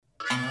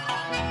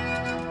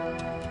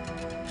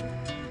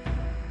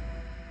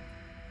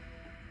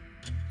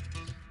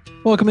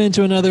Welcome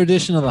into another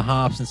edition of the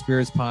Hops and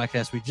Spirits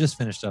podcast. We just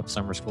finished up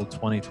Summer School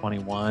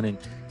 2021, and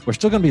we're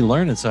still going to be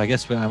learning. So I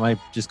guess I might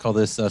just call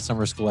this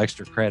Summer School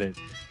extra credit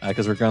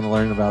because we're going to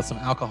learn about some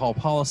alcohol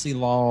policy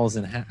laws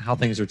and how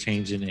things are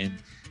changing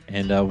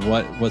and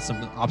what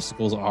some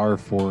obstacles are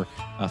for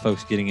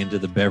folks getting into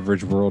the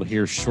beverage world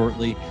here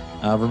shortly.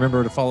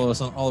 Remember to follow us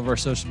on all of our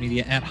social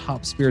media at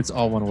Hop Spirits,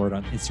 all one word,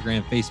 on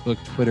Instagram,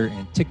 Facebook, Twitter,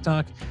 and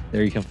TikTok.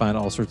 There you can find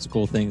all sorts of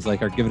cool things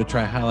like our Give It a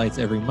Try highlights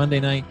every Monday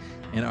night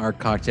and our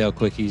cocktail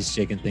quickies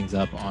shaking things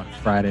up on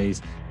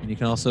Fridays. And you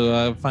can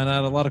also find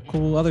out a lot of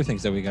cool other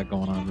things that we got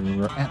going on.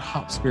 Remember, at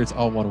Hop Spirits,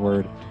 all one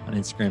word, on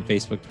Instagram,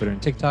 Facebook, Twitter, and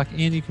TikTok.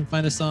 And you can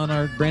find us on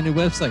our brand new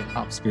website,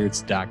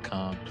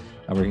 hopspirits.com.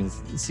 Where you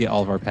can see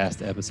all of our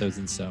past episodes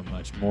and so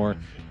much more.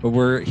 But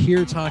we're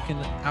here talking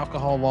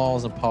alcohol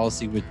laws and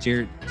policy with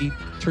Jarrett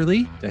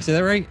Dieterle. Did I say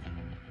that right?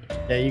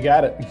 Yeah, you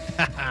got it.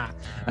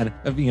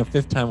 And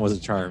fifth time was a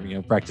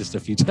charm. Practiced a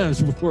few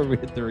times before we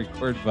hit the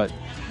record. But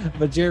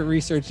Jarrett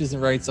researches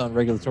and writes on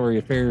regulatory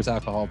affairs,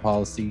 alcohol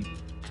policy,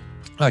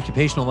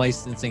 occupational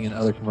licensing, and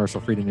other commercial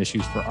freedom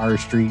issues for R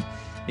Street.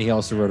 He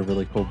also wrote a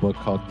really cool book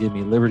called Give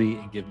Me Liberty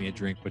and Give Me a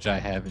Drink, which I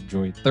have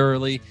enjoyed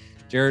thoroughly.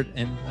 Jarrett,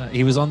 and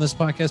he was on this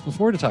podcast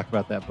before to talk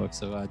about that book.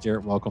 So,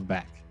 Jarrett, welcome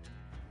back.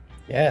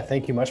 Yeah,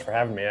 thank you much for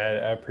having me.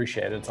 I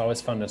appreciate it. It's always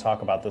fun to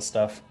talk about this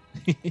stuff.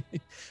 I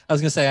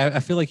was going to say, I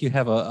feel like you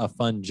have a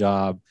fun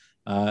job,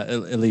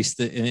 at least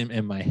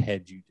in my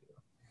head you do.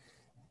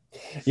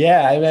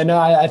 Yeah,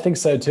 I think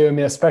so too. I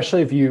mean,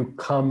 especially if you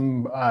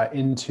come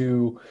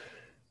into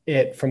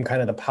it from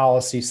kind of the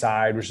policy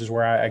side, which is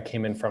where I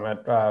came in from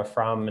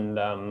and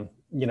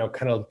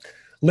kind of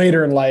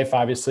later in life,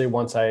 obviously,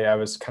 once I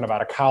was kind of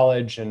out of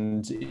college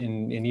and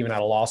even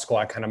out of law school,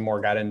 I kind of more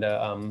got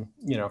into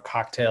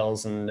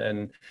cocktails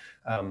and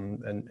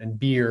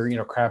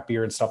beer, craft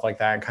beer and stuff like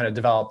that, and kind of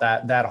developed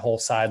that whole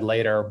side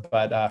later.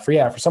 But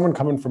for someone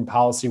coming from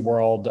policy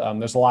world,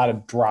 there's a lot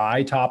of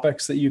dry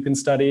topics that you can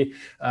study,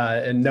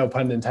 and no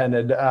pun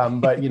intended.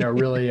 But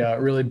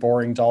really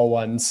boring, dull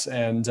ones,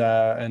 and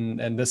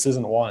this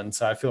isn't one.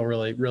 So I feel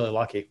really, really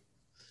lucky.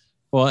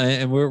 Well,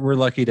 and we're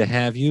lucky to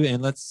have you.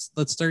 And let's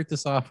start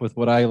this off with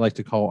what I like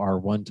to call our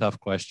one tough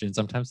question.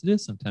 Sometimes it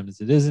is,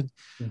 sometimes it isn't.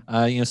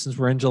 Since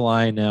we're in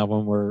July now,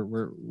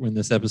 when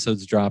this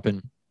episode's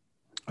dropping,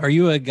 are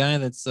you a guy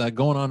that's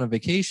going on a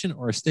vacation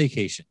or a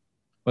staycation?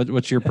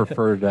 What's your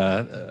preferred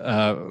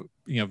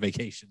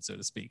vacation, so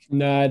to speak?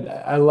 No,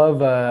 I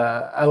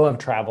love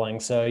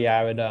traveling. So yeah,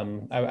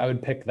 I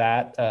would pick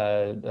that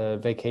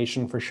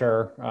vacation for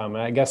sure.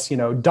 I guess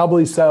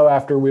doubly so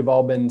after we've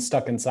all been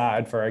stuck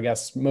inside for I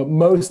guess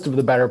most of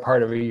the better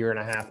part of a year and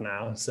a half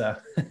now. So,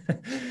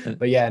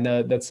 but yeah,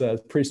 no, that's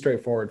pretty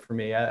straightforward for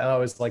me. I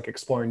always like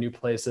exploring new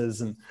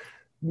places, and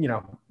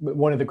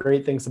one of the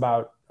great things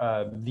about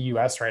the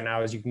U.S. right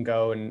now is you can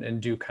go and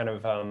do kind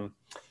of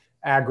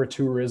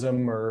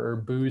agritourism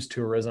or booze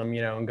tourism,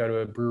 and go to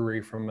a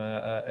brewery from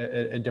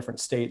a different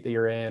state that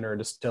you're in, or a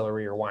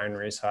distillery or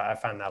winery. So I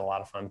find that a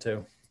lot of fun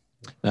too.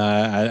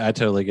 I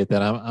totally get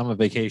that. I'm a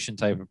vacation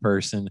type of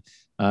person.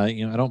 I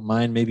don't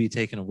mind maybe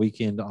taking a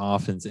weekend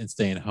off and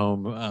staying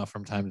home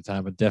from time to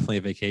time, but definitely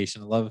a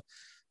vacation. I love,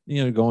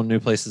 going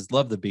new places.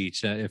 Love the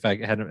beach. If I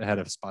had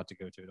a spot to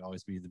go to, it'd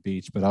always be the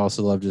beach. But I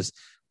also love, just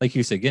like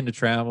you said, getting to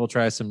travel,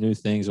 try some new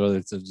things, whether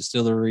it's a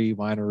distillery,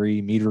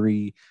 winery,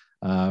 meadery,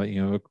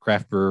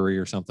 craft brewery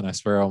or something. I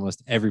swear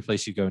almost every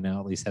place you go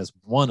now at least has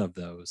one of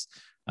those,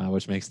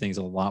 which makes things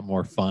a lot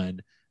more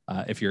fun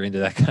if you're into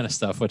that kind of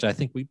stuff, which I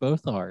think we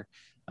both are.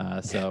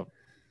 So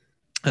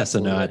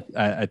no,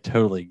 I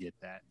totally get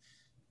that.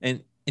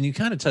 And you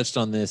kind of touched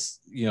on this,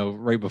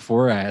 right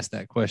before I asked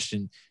that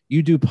question.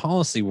 You do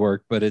policy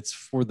work, but it's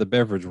for the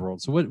beverage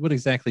world. So what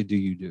exactly do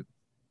you do?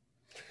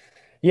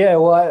 Yeah,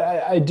 well,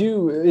 I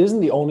do. It isn't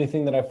the only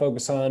thing that I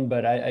focus on,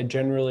 but I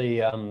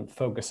generally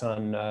focus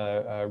on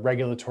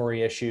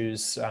regulatory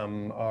issues,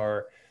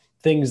 or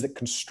things that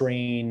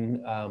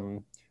constrain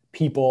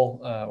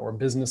people or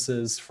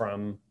businesses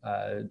from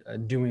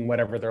doing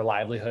whatever their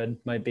livelihood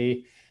might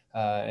be.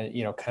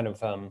 Kind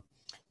of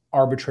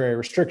arbitrary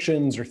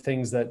restrictions or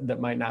things that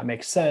might not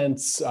make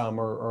sense,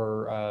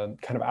 or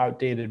kind of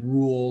outdated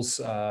rules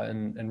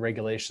and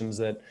regulations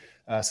that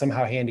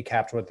somehow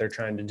handicapped what they're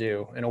trying to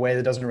do in a way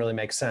that doesn't really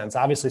make sense.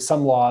 Obviously,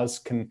 some laws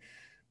can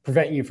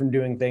prevent you from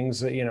doing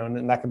things,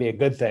 and that could be a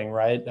good thing,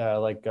 right?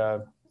 Like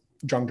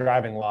drunk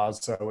driving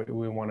laws. So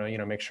we want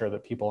to, make sure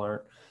that people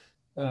aren't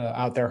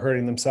out there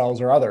hurting themselves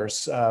or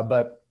others.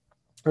 But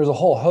there's a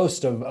whole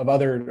host of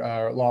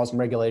other laws and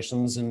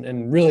regulations,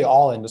 and really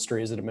all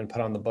industries that have been put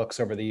on the books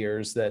over the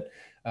years that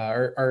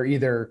are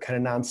either kind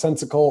of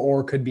nonsensical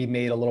or could be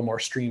made a little more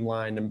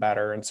streamlined and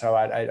better. And so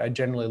I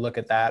generally look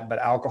at that, but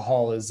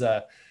alcohol is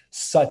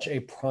such a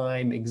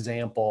prime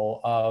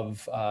example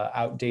of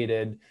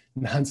outdated,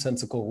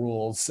 nonsensical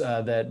rules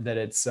that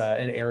it's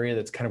an area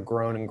that's kind of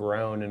grown and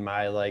grown in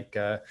my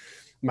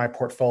my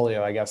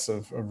portfolio, I guess,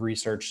 of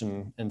research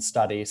and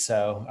study.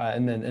 So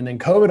and then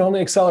COVID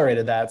only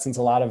accelerated that, since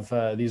a lot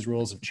of these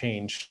rules have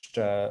changed,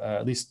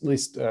 at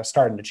least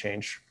starting to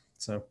change.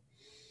 So.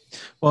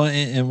 Well,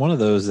 and one of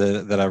those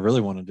that I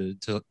really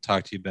wanted to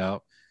talk to you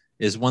about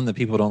is one that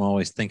people don't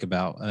always think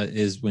about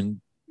is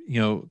when,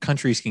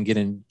 countries can get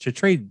into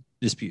trade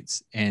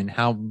disputes and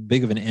how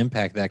big of an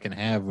impact that can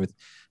have with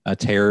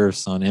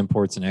tariffs on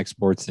imports and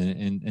exports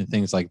and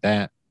things like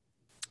that.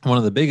 One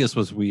of the biggest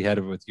was we had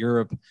it with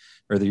Europe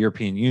or the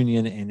European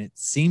Union. And it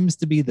seems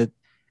to be that,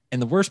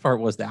 and the worst part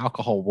was the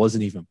alcohol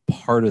wasn't even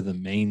part of the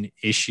main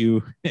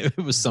issue. It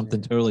was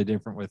something totally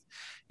different with,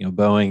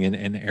 Boeing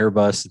and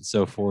Airbus and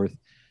so forth.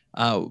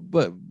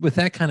 But with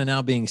that kind of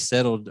now being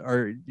settled,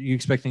 are you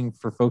expecting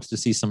for folks to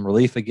see some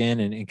relief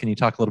again? And can you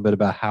talk a little bit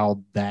about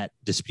how that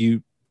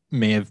dispute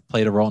may have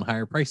played a role in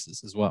higher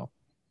prices as well?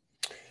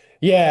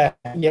 Yeah,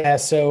 yeah.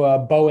 So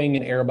Boeing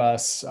and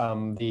Airbus,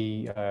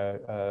 the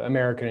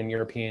American and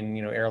European,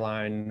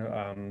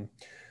 airline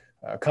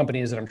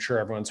companies that I'm sure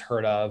everyone's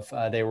heard of,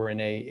 they were in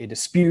a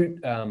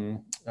dispute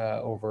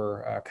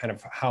over kind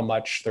of how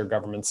much their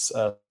governments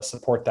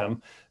support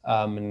them,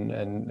 and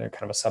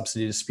kind of a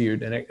subsidy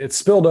dispute, and it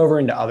spilled over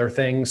into other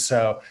things.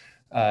 So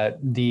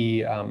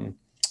the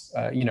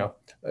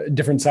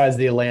different sides of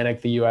the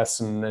Atlantic, the U.S.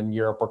 and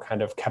Europe were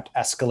kind of kept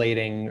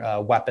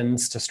escalating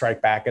weapons to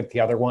strike back at the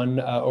other one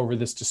over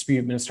this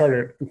dispute, and it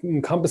started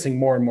encompassing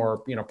more and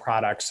more,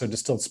 products. So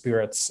distilled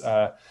spirits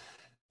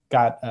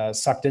got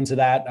sucked into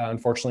that.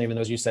 Unfortunately, even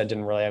though, as you said,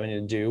 didn't really have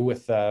anything to do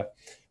with the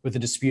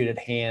dispute at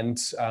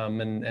hand,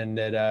 and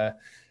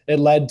it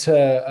led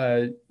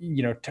to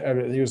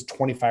it was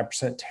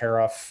 25%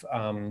 tariff.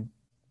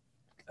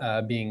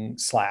 Being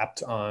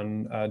slapped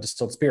on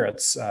distilled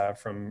spirits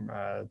from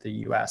the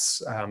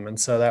U.S. And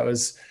so that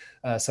was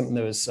something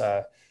that was,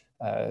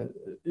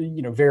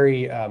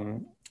 very.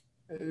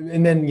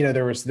 And then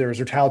there was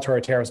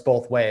retaliatory tariffs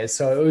both ways.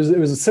 So it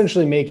was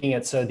essentially making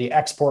it so the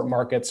export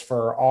markets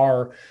for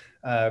our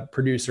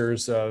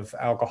producers of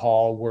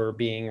alcohol were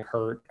being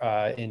hurt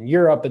in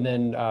Europe, and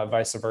then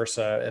vice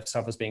versa if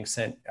stuff was being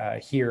sent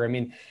here. I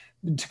mean,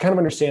 to kind of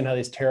understand how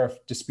these tariff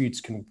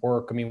disputes can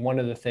work, I mean, one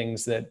of the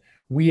things that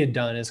we had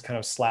done is kind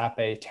of slap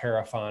a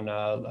tariff on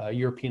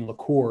European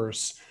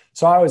liqueurs.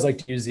 So I always like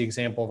to use the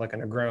example of like a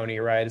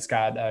Negroni, right? It's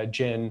got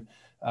gin,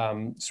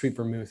 sweet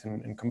vermouth,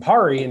 and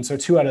Campari. And so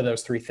 2 out of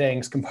those 3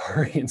 things,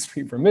 Campari and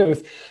sweet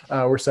vermouth,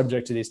 were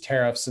subject to these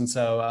tariffs. And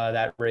so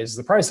that raises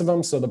the price of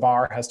them. So the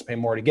bar has to pay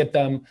more to get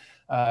them.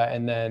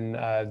 And then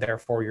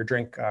therefore your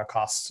drink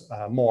costs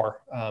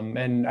more.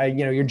 And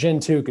your gin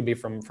too could be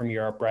from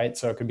Europe, right?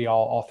 So it could be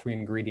all 3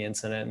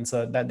 ingredients in it. And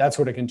so that's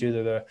what it can do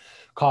to the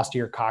cost of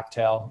your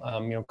cocktail.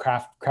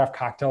 Craft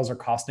cocktails are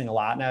costing a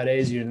lot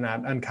nowadays. You're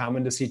not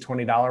uncommon to see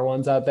 $20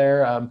 ones out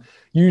there.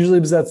 Usually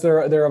because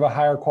they're of a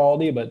higher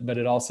quality, but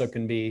it also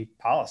can be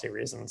policy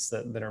reasons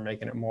that are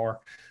making it more.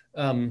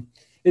 So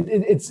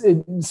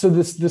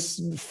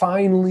this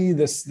finally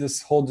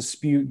this whole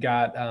dispute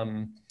got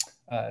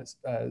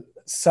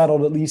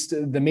settled. At least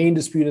the main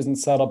dispute isn't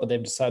settled, but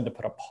they've decided to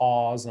put a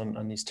pause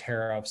on these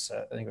tariffs.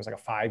 I think it was like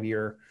a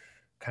 5-year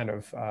kind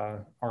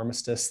of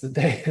armistice that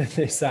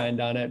they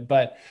signed on it.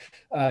 But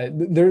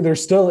there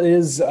still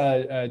is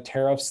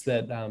tariffs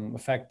that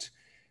affect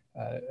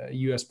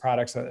U.S.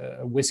 products.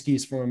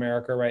 Whiskeys from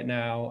America right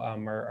now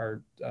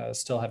are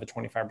still have a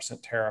 25%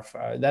 tariff.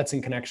 That's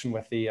in connection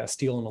with the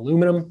steel and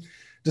aluminum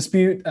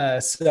dispute.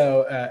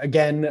 So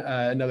again,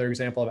 another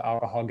example of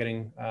alcohol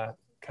getting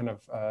kind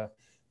of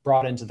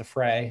brought into the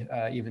fray,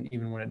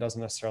 even when it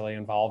doesn't necessarily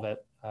involve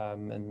it.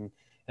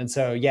 And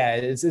so, yeah,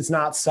 it's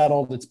not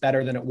settled. It's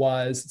better than it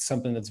was. It's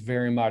something that's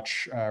very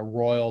much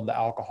roiled the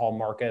alcohol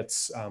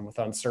markets with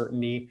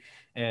uncertainty,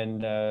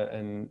 and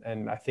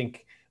I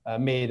think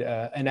made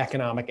an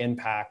economic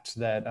impact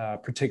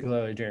that,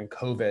 particularly during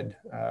COVID,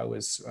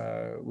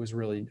 was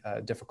really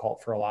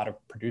difficult for a lot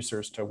of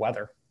producers to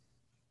weather.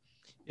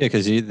 Yeah,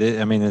 because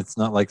it's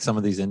not like some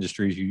of these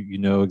industries you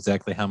know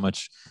exactly how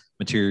much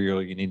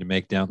material you need to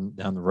make down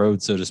the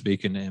road, so to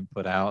speak, and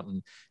put out.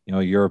 And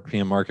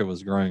European market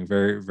was growing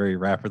very, very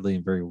rapidly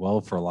and very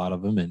well for a lot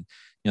of them, and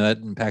that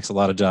impacts a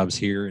lot of jobs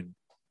here.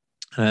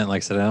 And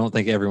like I said, I don't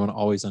think everyone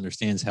always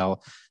understands how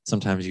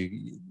sometimes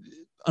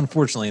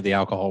unfortunately, the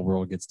alcohol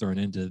world gets thrown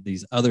into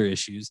these other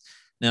issues.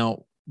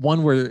 Now,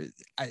 one where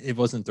it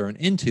wasn't thrown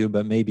into,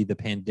 but maybe the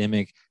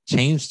pandemic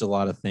changed a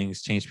lot of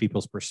things, changed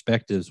people's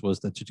perspectives,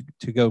 was the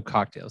to-go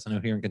cocktails. I know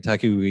here in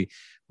Kentucky,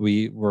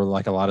 we were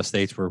like a lot of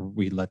states where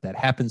we let that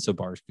happen, so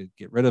bars could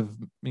get rid of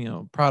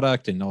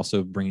product and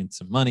also bring in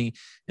some money,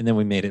 and then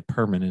we made it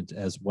permanent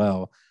as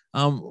well.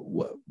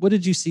 What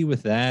did you see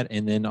with that?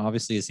 And then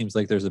obviously, it seems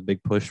like there's a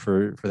big push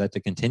for that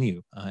to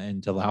continue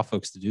and to allow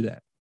folks to do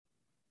that.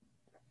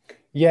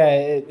 Yeah,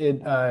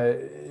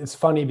 it's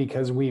funny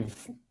because we've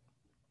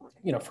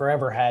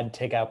forever had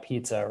takeout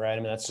pizza, right? I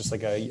mean, that's just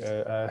like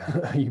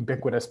a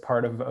ubiquitous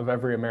part of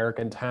every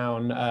American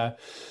town.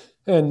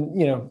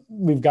 And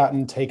we've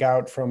gotten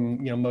takeout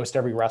from most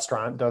every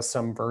restaurant does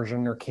some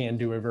version or can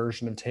do a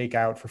version of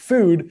takeout for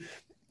food.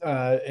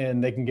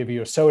 and they can give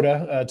you a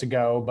soda to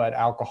go, but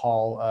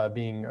alcohol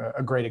being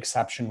a great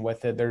exception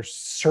with it. There's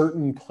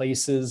certain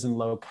places and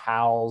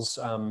locales.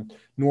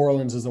 New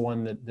Orleans is the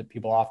one that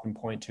people often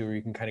point to, where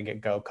you can kind of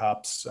get go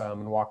cups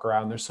and walk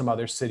around. There's some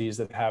other cities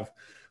that have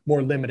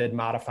more limited,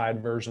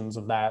 modified versions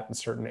of that in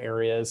certain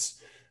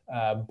areas.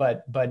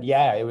 But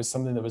yeah, it was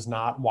something that was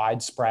not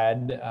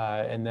widespread.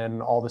 And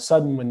then all of a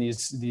sudden, when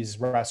these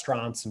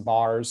restaurants and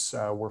bars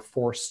were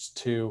forced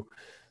to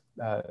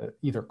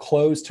either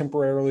close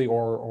temporarily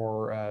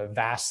or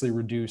vastly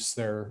reduce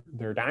their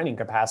dining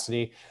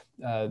capacity,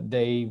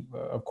 they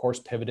of course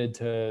pivoted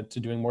to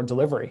doing more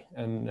delivery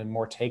and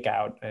more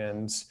takeout.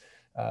 And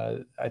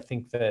I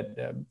think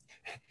that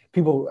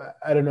people,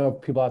 I don't know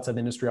if people outside the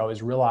industry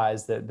always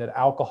realize that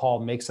alcohol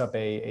makes up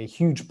a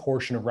huge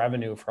portion of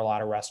revenue for a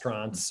lot of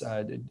restaurants.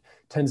 It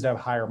tends to have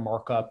higher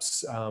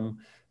markups.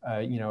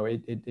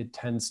 It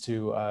tends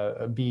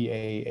to be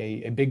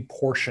a big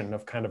portion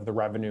of kind of the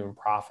revenue and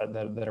profit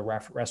that a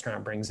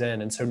restaurant brings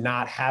in. And so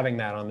not having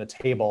that on the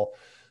table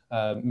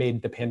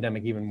made the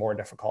pandemic even more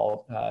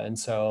difficult. And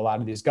so a lot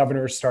of these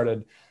governors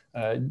started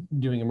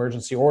doing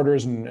emergency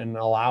orders and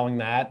allowing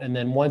that. And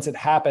then once it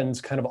happens,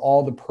 kind of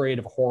all the parade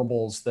of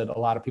horribles that a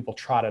lot of people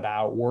trotted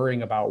out,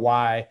 worrying about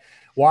why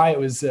it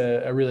was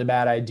a really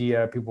bad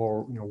idea.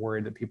 People were,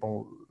 worried that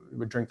people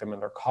would drink them in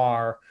their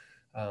car.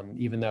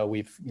 Even though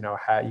we've,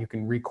 you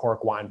can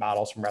recork wine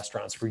bottles from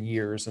restaurants for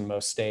years in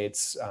most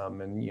states.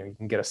 And, you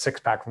can get a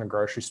 6-pack from the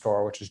grocery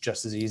store, which is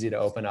just as easy to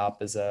open up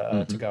as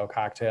a to-go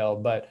cocktail.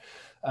 But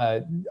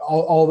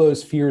all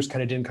those fears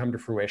kind of didn't come to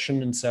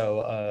fruition. And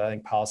so I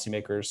think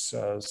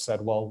policymakers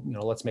said, well,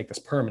 let's make this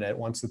permanent.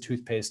 Once the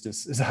toothpaste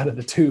is out of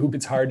the tube,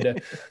 it's hard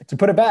to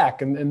put it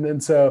back.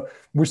 And so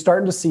we're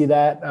starting to see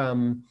that.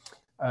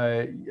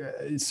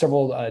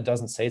 Several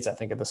dozen states, I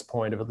think, at this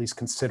point have at least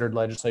considered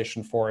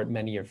legislation for it.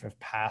 Many have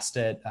passed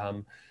it.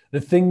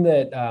 The thing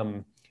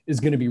that is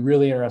going to be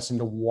really interesting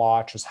to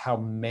watch is how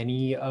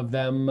many of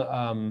them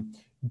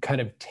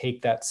kind of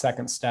take that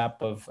second step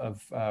of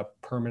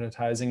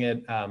permanentizing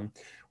it.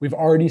 We've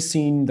already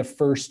seen the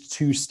first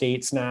 2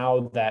 states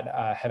now that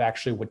have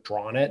actually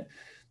withdrawn it.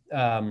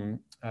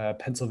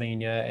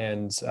 Pennsylvania,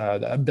 and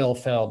a bill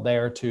failed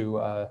there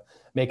to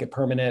make it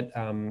permanent.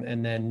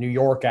 And then New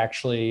York,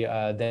 actually,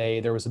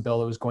 there was a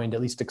bill that was going to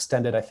at least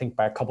extend it, I think,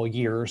 by a couple of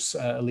years,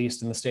 at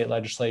least in the state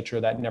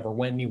legislature. That never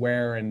went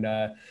anywhere. And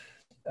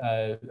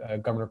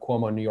Governor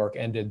Cuomo in New York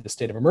ended the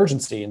state of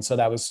emergency. And so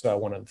that was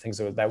one of the things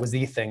that was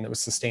the thing that was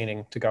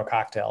sustaining to-go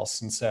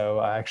cocktails. And so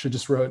I actually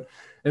just wrote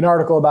an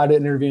article about it,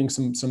 interviewing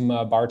some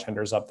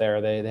bartenders up there.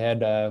 They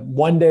had a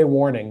 1-day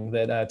warning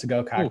that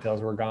to-go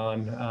cocktails were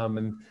gone.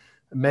 And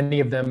many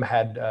of them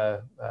had,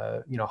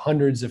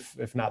 hundreds,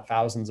 if not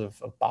thousands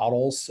of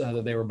bottles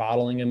that they were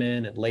bottling them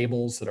in, and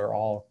labels that are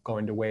all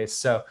going to waste.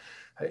 So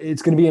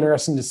it's going to be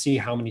interesting to see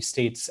how many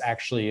states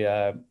actually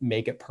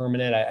make it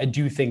permanent. I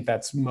do think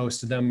that's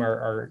most of them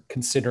are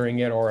considering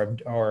it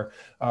or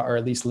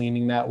at least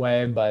leaning that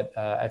way. But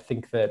I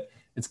think that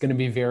it's going to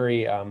be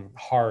very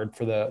hard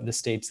for the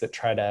states that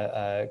try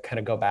to kind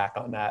of go back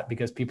on that,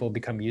 because people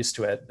become used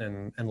to it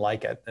and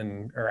like it,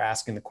 and are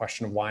asking the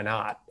question of why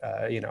not?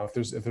 If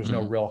there's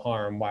no real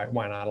harm,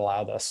 why not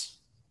allow this?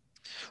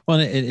 Well,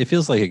 it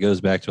feels like it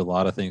goes back to a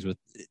lot of things with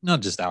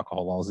not just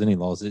alcohol laws, any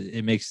laws.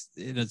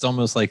 It's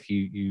almost like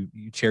you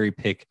cherry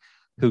pick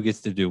who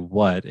gets to do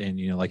what. And,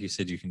 like you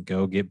said, you can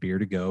go get beer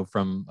to go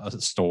from a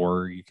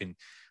store. You can,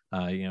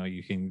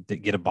 you can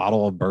get a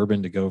bottle of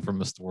bourbon to go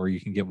from a store. You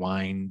can get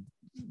wine.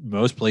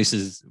 Most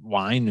places,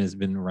 wine has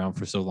been around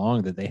for so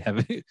long that they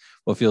have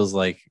what feels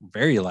like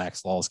very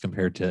lax laws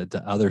compared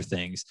to other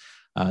things.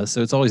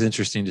 So it's always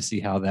interesting to see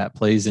how that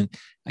plays. And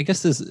I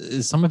guess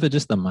is some of it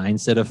just the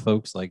mindset of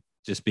folks, like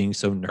just being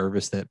so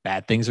nervous that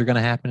bad things are going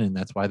to happen, and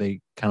that's why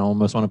they kind of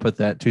almost want to put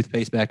that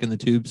toothpaste back in the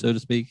tube, so to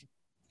speak?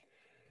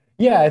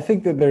 Yeah, I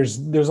think that there's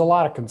a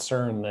lot of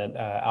concern that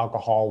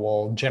alcohol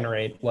will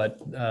generate what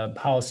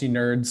policy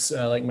nerds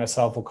like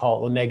myself will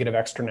call it negative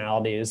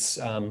externalities.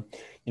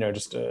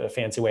 Just a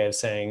fancy way of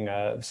saying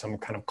some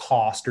kind of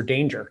cost or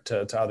danger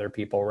to other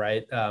people,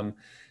 right?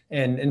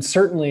 And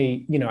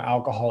certainly,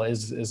 alcohol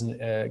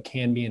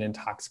can be an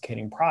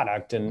intoxicating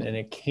product, and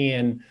it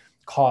can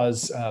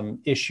cause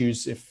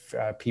issues if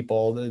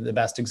people. The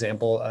best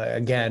example,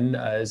 again,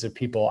 is if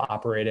people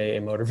operate a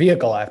motor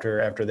vehicle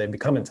after they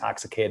become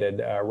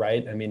intoxicated,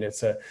 right? I mean,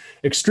 it's a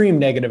extreme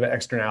negative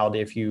externality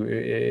if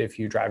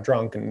you drive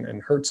drunk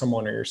and hurt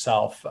someone or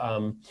yourself.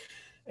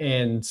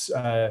 There's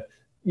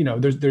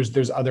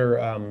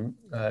other,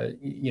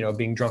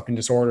 being drunk and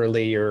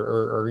disorderly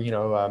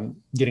or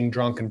getting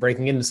drunk and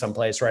breaking into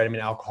someplace, right? I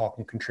mean, alcohol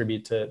can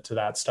contribute to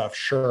that stuff,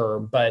 sure.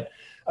 But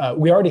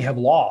we already have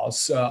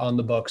laws on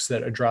the books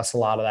that address a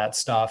lot of that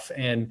stuff.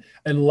 And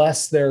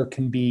unless there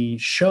can be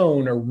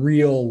shown a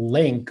real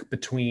link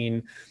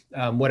between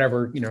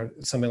whatever,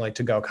 something like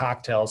to-go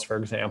cocktails, for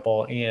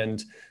example,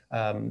 and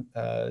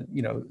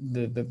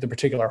the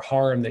particular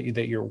harm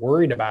that you're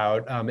worried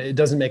about, it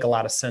doesn't make a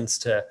lot of sense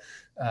to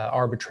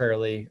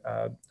arbitrarily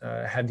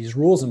have these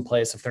rules in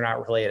place if they're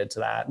not related to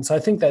that. And so I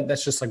think that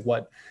that's just like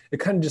what it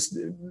kind of just,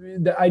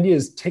 the idea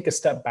is take a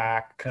step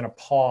back, kind of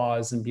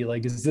pause and be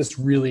like, is this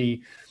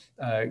really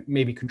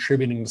maybe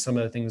contributing to some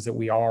of the things that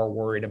we are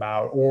worried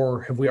about,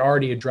 or have we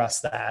already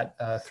addressed that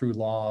through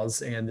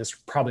laws and this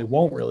probably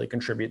won't really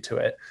contribute to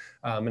it?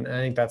 And I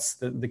think that's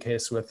the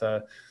case with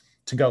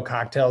to-go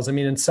cocktails. I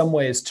mean, in some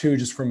ways too,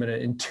 just from an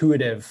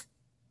intuitive,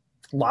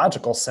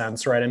 logical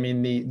sense, right? I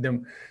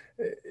mean,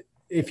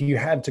 if you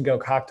had to-go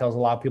cocktails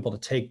allow people to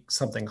take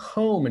something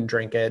home and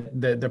drink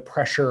it, the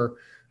pressure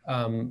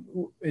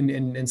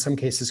in some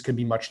cases could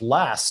be much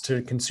less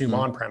to consume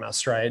on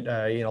premise, right?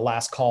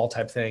 Last call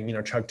type thing,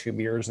 chug 2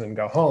 beers and then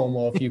go home.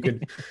 Well, if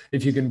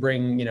you can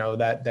bring,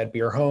 that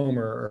beer home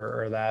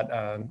or that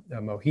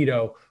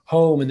mojito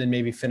home and then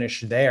maybe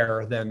finish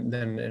there, then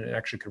it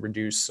actually could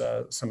reduce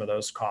some of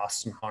those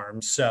costs and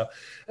harms. So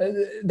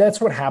that's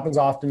what happens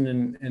often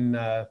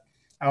in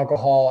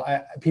alcohol.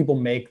 People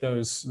make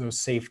those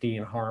safety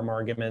and harm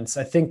arguments.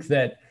 I think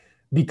that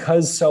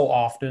because so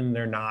often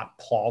they're not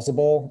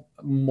plausible,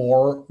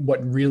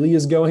 what really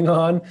is going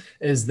on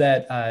is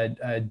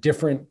that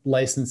different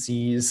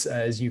licensees,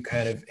 as you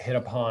kind of hit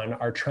upon,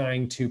 are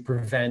trying to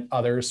prevent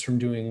others from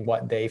doing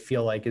what they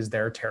feel like is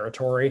their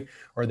territory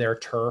or their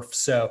turf.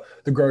 So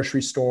the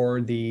grocery store,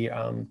 the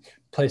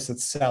place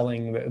that's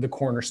selling, the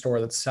corner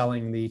store that's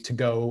selling the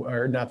to-go,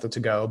 or not the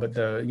to-go, but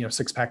the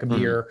 6-pack of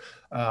beer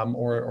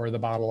or the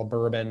bottle of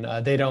bourbon,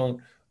 they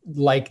don't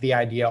like the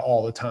idea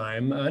all the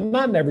time.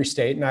 Not in every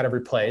state, not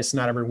every place,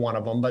 not every one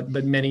of them,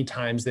 but many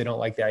times they don't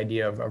like the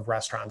idea of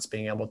restaurants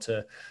being able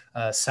to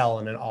sell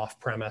in an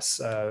off-premise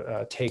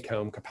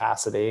take-home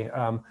capacity.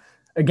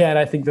 Again,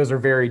 I think those are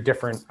very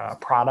different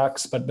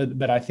products, but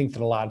I think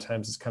that a lot of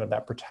times it's kind of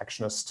that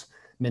protectionist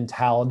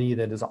mentality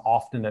that is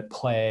often at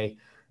play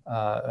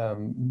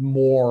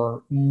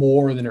more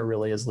than it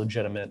really is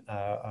legitimate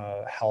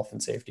health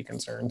and safety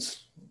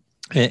concerns.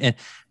 And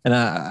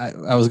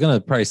I was going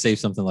to probably save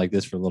something like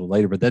this for a little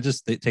later, but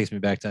it takes me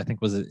back to, I think,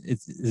 is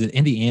it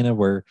Indiana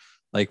where,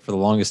 like, for the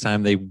longest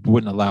time they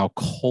wouldn't allow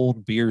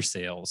cold beer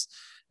sales,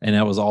 and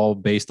that was all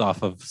based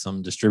off of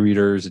some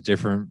distributors,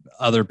 different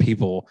other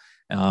people,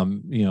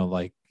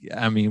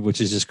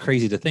 which is just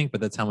crazy to think,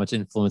 but that's how much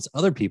influence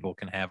other people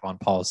can have on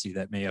policy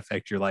that may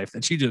affect your life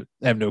that you just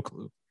have no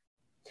clue.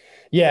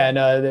 Yeah,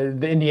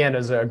 and the Indiana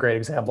is a great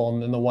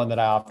example, and the one that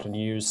I often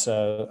use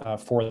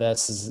for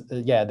this is,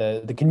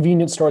 the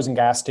convenience stores and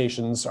gas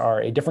stations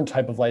are a different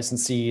type of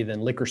licensee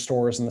than liquor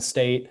stores in the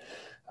state.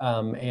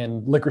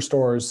 And liquor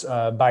stores,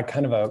 by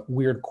kind of a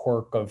weird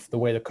quirk of the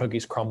way the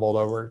cookies crumbled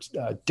over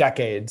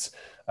decades,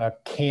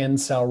 can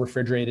sell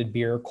refrigerated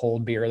beer,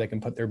 cold beer. They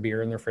can put their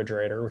beer in the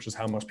refrigerator, which is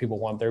how most people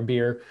want their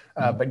beer.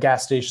 But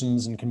gas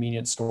stations and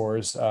convenience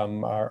stores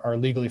are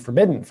legally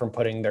forbidden from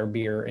putting their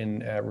beer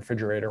in a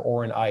refrigerator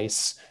or in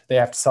ice. They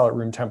have to sell at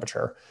room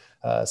temperature.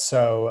 It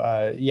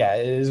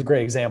is a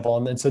great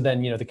example. And so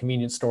then, the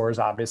convenience stores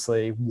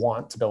obviously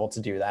want to be able to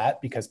do that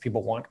because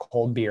people want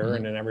cold beer.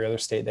 And in every other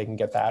state, they can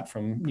get that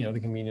from, the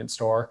convenience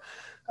store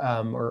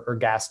or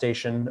gas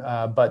station.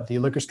 But the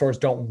liquor stores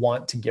don't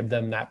want to give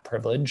them that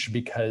privilege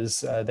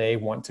because they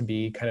want to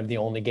be kind of the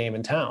only game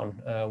in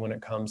town when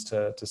it comes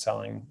to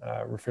selling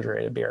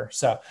refrigerated beer.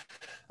 So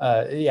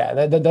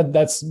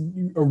that's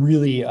a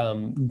really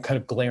kind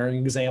of glaring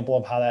example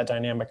of how that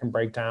dynamic can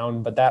break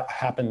down. But that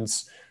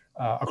happens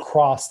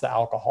across the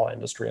alcohol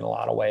industry in a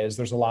lot of ways.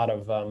 There's a lot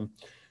of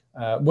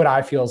what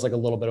I feel is like a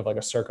little bit of like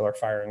a circular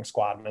firing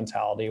squad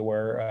mentality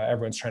where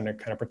everyone's trying to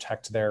kind of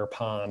protect their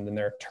pond and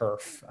their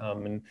turf.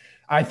 And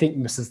I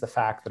think this is the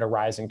fact that a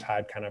rising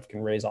tide kind of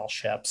can raise all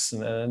ships.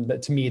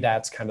 And to me,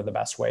 that's kind of the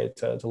best way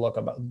to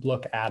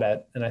look at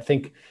it. And I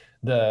think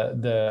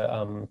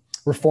the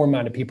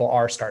reform-minded people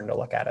are starting to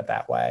look at it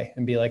that way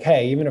and be like,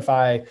 hey, even if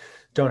I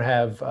don't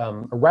have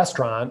a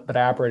restaurant, but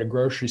I operate a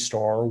grocery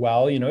store,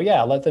 well,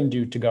 let them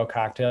do to-go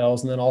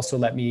cocktails, and then also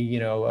let me,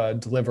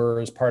 deliver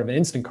as part of an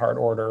Instacart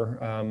order,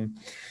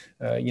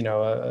 a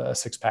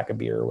 6-pack of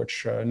beer,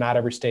 which not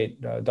every state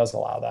does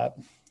allow that.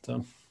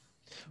 So,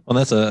 well,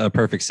 that's a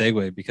perfect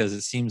segue because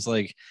it seems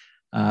like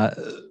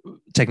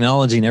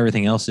technology and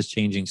everything else is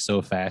changing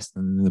so fast,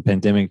 and the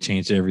pandemic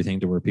changed everything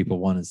to where people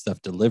wanted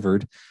stuff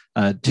delivered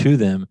to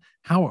them.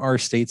 How are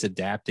states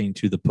adapting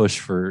to the push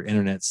for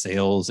internet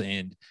sales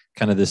and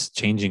kind of this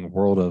changing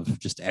world of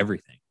just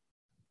everything?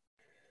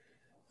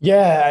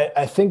 Yeah,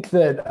 I think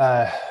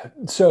that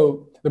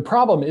so the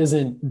problem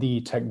isn't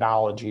the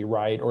technology,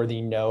 right, or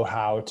the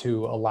know-how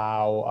to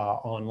allow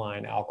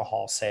online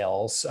alcohol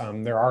sales.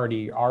 There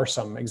already are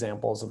some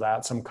examples of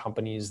that. Some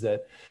companies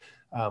that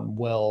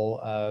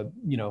will,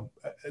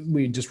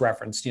 we just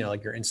referenced,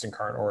 like your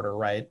Instacart order,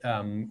 right?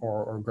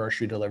 Or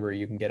grocery delivery,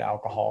 you can get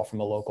alcohol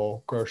from a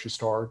local grocery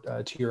store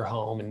to your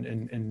home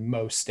in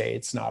most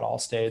states, not all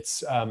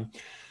states.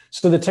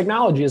 So the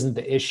technology isn't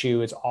the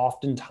issue. It's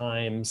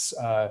oftentimes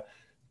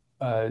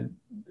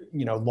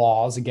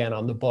laws again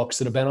on the books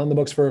that have been on the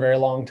books for a very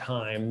long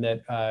time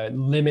that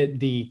limit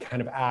the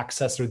kind of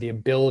access or the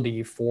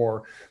ability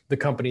for the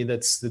company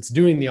that's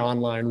doing the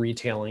online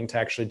retailing to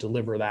actually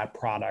deliver that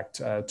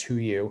product to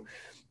you.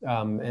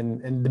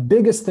 And the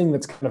biggest thing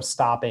that's kind of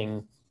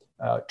stopping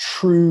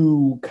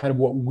true kind of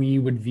what we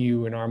would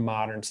view in our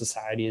modern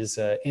society as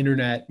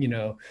internet,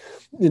 an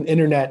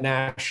internet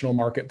national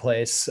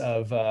marketplace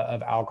of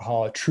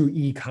alcohol, a true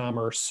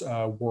e-commerce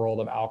world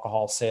of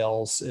alcohol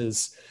sales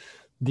is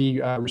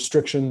the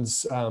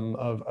restrictions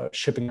of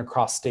shipping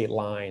across state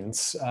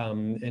lines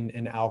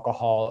in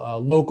alcohol.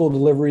 Local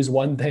delivery is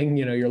one thing,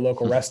 your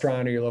local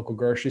restaurant or your local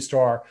grocery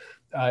store.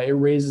 It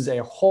raises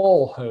a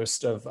whole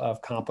host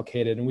of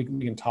complicated, and we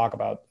can talk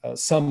about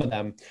some of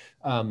them,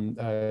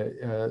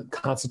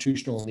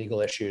 constitutional and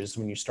legal issues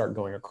when you start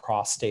going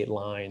across state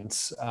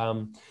lines.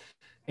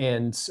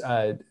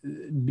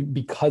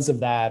 Because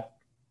of that,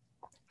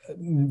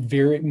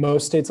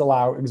 most states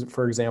allow,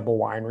 for example,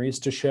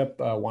 wineries to ship.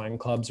 Wine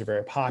clubs are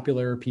very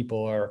popular.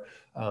 People are,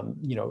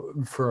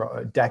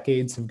 for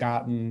decades have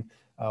gotten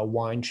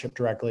wine shipped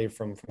directly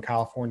from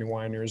California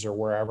wineries or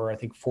wherever. I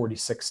think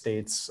 46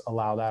 states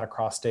allow that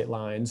across state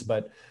lines,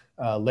 but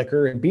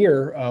liquor and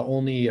beer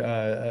only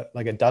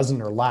like a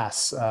dozen or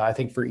less, I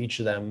think, for each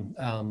of them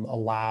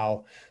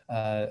allow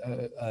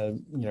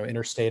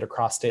interstate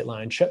across state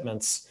line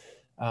shipments.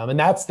 And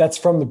that's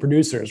from the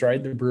producers,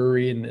 right? The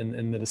brewery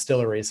and the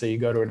distillery. So you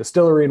go to a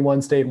distillery in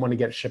one state and want to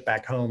get it shipped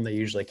back home, they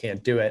usually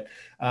can't do it.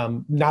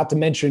 Not to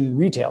mention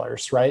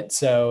retailers, right?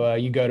 So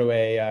you go to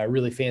a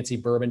really fancy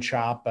bourbon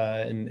shop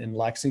in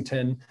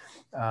Lexington,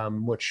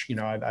 which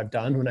I've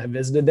done when I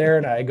visited there,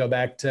 and I go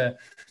back to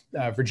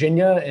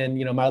Virginia, and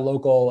my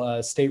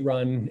local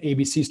state-run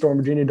ABC store in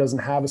Virginia doesn't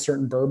have a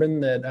certain bourbon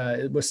that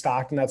it was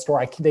stocked in that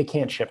store. They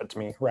can't ship it to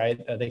me, right?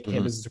 They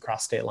can't visit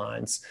across state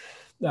lines.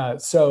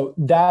 So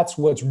that's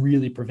what's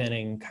really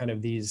preventing kind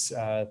of these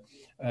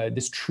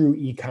this true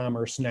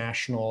e-commerce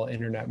national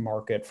internet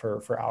market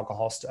for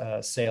alcohol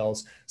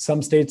sales.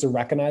 Some states are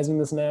recognizing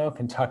this now.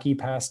 Kentucky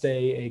passed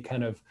a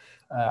kind of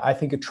I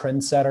think a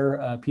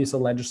trendsetter piece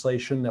of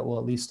legislation that will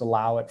at least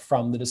allow it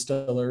from the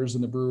distillers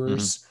and the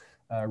brewers.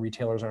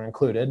 Retailers aren't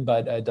included,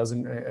 but it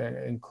doesn't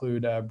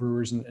include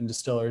brewers and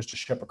distillers to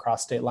ship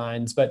across state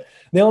lines. But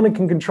they only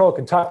can control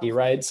Kentucky,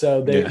 right?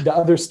 So the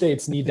other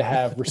states need to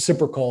have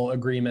reciprocal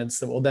agreements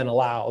that will then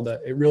allow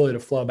it really to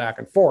flow back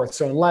and forth.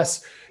 So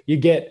unless you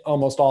get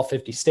almost all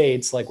 50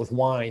 states, like with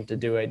wine, to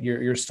do it,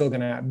 you're still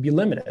going to be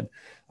limited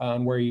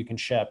on where you can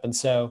ship. And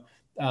so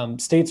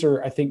states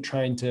are, I think,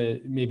 trying to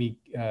maybe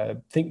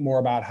think more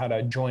about how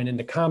to join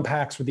into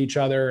compacts with each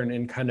other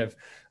and kind of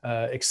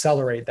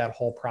accelerate that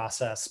whole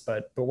process,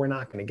 but we're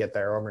not going to get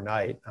there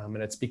overnight, and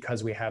it's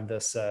because we have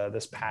this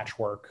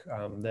patchwork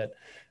that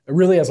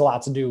really has a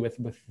lot to do with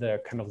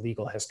the kind of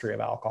legal history of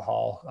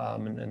alcohol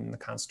and the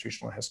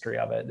constitutional history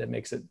of it. That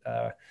makes it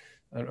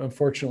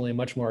unfortunately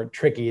much more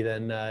tricky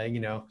than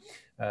the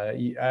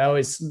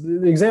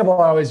example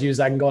I always use,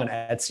 I can go on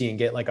Etsy and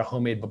get like a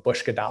homemade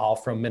babushka doll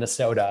from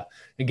Minnesota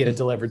and get it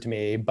delivered to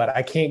me, but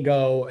I can't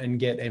go and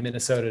get a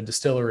Minnesota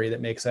distillery that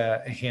makes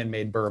a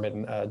handmade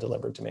bourbon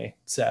delivered to me.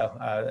 So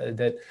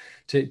that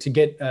to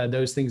get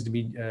those things to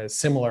be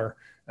similar,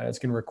 it's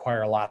going to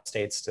require a lot of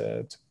states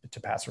to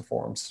pass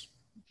reforms.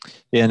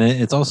 Yeah, and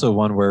it's also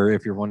one where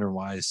if you're wondering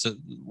why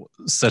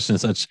such and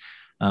such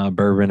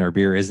bourbon or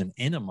beer isn't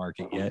in a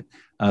market yet,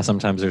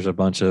 sometimes there's a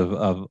bunch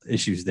of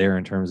issues there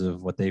in terms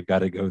of what they've got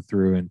to go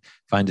through and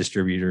find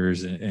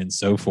distributors and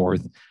so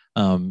forth.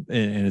 And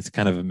it's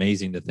kind of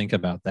amazing to think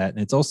about that.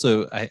 And it's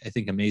also, I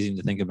think, amazing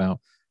to think about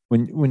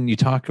when you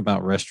talk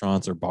about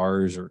restaurants or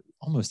bars or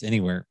almost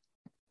anywhere,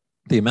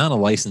 the amount of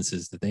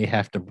licenses that they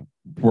have to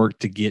work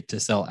to get to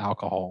sell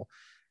alcohol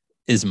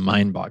is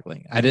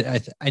mind-boggling.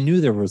 I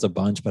knew there was a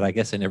bunch, but I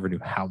guess I never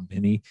knew how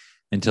many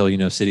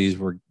until cities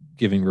were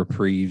giving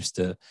reprieves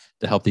to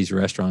help these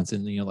restaurants.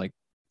 And like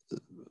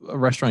a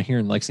restaurant here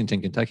in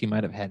Lexington, Kentucky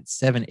might have had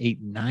 7,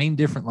 8, 9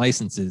 different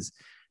licenses,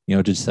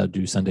 to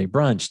do Sunday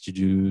brunch, to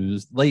do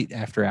late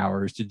after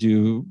hours, to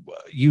do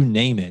you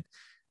name it.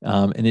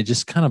 And it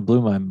just kind of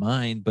blew my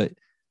mind. But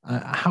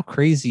how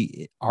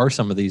crazy are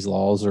some of these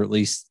laws, or at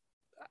least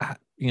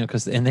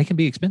and they can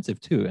be expensive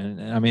too. And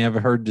I mean, I've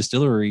heard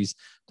distilleries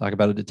talk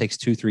about it. It takes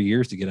 2-3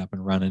 years to get up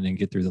and running and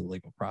get through the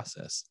legal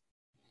process.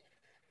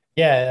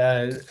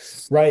 Yeah,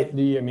 right.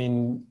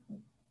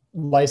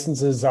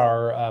 Licenses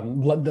are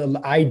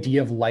the idea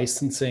of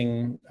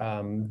licensing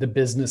the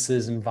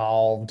businesses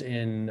involved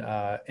in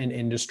an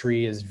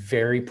industry is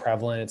very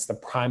prevalent. It's the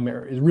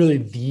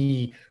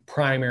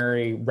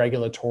primary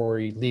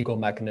regulatory legal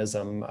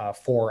mechanism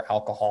for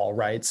alcohol,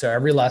 right? So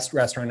every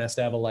restaurant has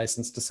to have a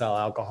license to sell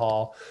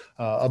alcohol.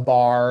 A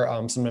bar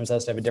sometimes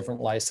has to have a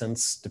different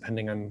license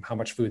depending on how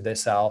much food they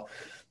sell.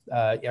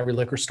 Every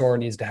liquor store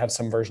needs to have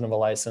some version of a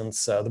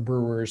license. The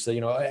brewers,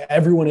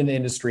 everyone in the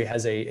industry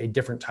has a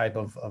different type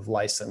of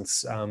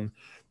license.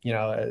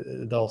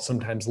 They'll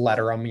sometimes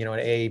letter them, an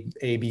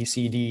A, B,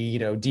 C, D,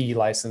 D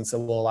license that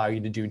will allow you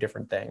to do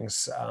different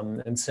things.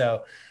 And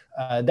so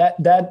that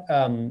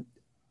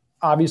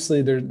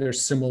Obviously,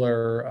 there's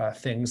similar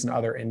things in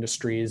other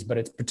industries, but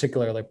it's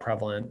particularly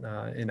prevalent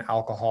in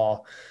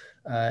alcohol.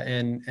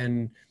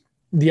 And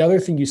the other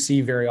thing you see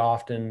very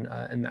often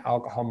in the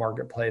alcohol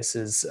marketplace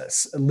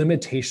is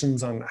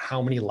limitations on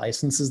how many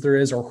licenses there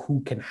is or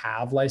who can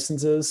have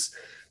licenses.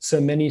 So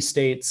many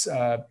states,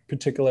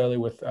 particularly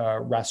with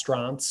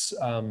restaurants,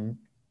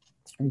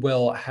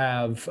 will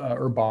have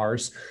or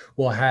bars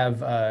will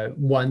have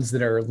ones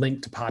that are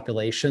linked to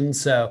population.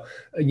 So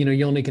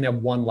you only can have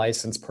one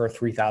license per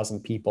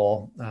 3,000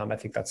 people. I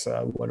think that's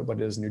what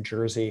it is in New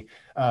Jersey.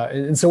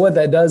 And so what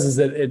that does is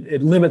that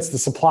it limits the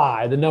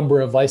supply, the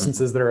number of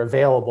licenses that are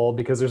available,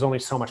 because there's only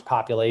so much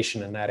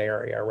population in that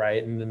area,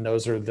 right? And then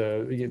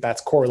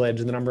that's correlated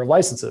to the number of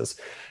licenses.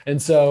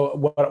 And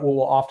so what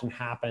will often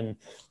happen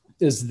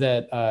is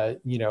that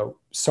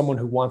someone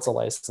who wants a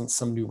license,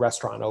 some new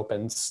restaurant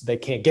opens, they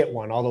can't get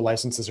one. All the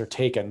licenses are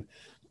taken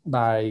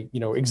by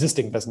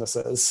existing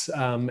businesses,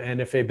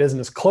 and if a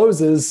business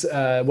closes,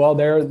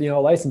 their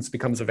license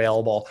becomes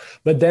available.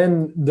 But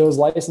then those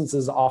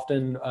licenses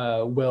often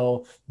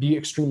will be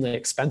extremely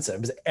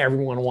expensive, because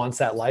everyone wants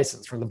that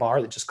license from the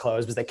bar that just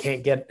closed, because they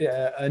can't get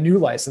a new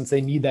license. They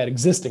need that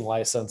existing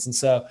license, and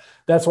so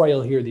that's why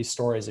you'll hear these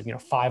stories of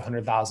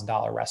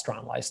 $500,000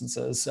 restaurant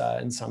licenses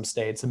in some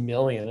states, $1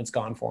 million it's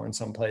gone for in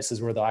some places,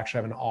 where they'll actually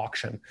have an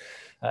auction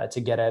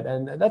to get it.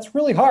 And that's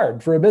really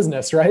hard for a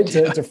business, right?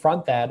 To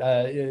front that.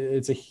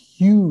 It's a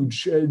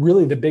huge,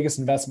 really the biggest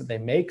investment they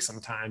make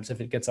sometimes if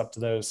it gets up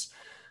to those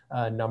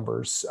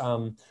numbers.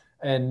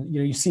 And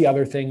you see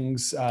other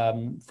things.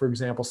 For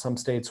example, some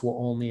states will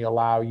only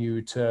allow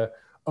you to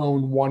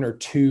own one or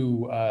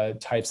two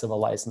types of a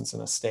license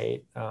in a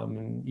state.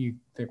 And you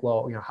think,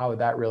 well, how would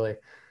that really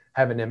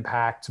have an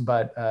impact?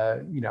 But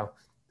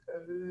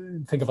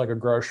think of like a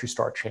grocery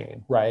store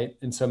chain, right?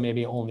 And so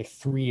maybe only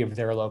 3 of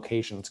their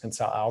locations can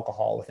sell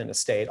alcohol within a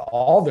state.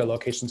 All of their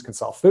locations can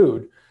sell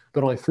food,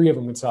 but only 3 of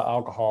them can sell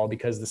alcohol,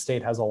 because the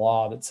state has a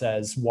law that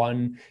says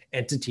one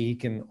entity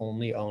can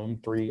only own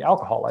 3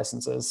 alcohol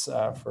licenses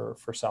for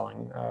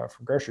selling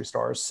for grocery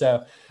stores.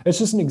 So it's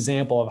just an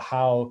example of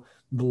how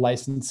the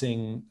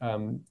licensing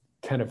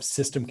kind of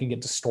system can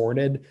get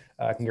distorted,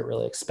 can get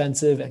really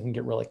expensive, and can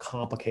get really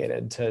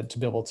complicated to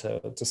be able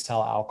to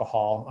sell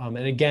alcohol. And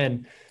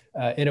again,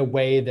 in a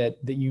way that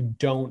you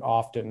don't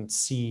often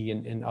see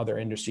in other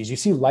industries. You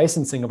see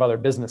licensing of other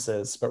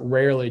businesses, but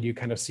rarely do you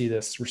kind of see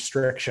this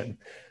restriction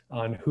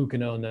on who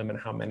can own them and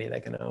how many they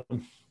can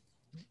own.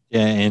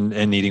 Yeah,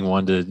 and needing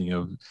one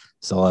to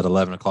sell at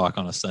 11 o'clock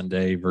on a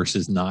Sunday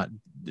versus not,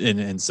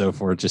 and so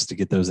forth, just to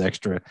get those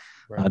extra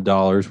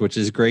dollars, which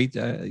is great,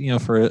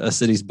 for a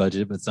city's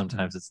budget, but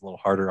sometimes it's a little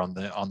harder on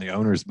the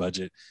owner's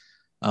budget.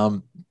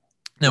 Now,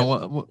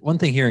 one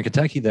thing here in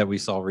Kentucky that we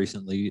saw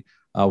recently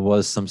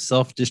was some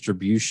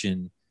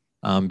self-distribution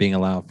being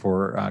allowed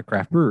for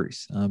craft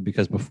breweries,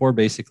 because before,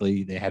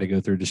 basically they had to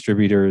go through a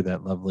distributor,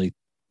 that lovely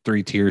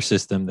 3-tier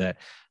system that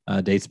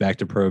dates back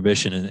to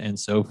Prohibition and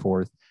so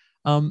forth.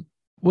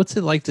 What's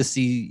it like to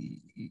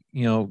see,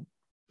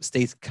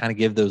 states kind of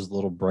give those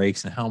little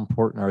breaks, and how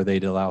important are they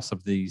to allow some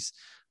of these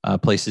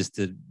places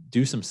to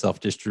do some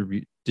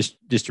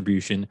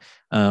self-distribution?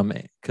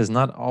 Because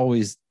not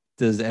always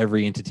does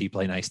every entity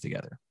play nice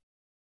together.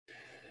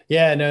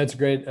 Yeah, no, it's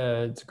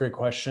a great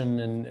question.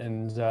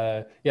 And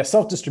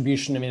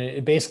self-distribution, I mean,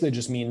 it basically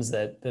just means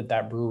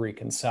that brewery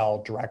can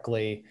sell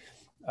directly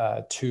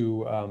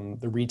to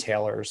the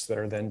retailers that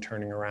are then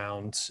turning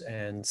around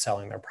and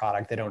selling their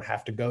product. They don't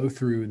have to go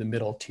through the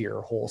middle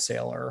tier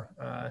wholesaler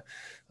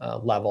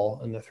level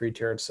in the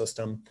 3-tiered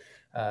system.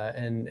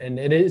 And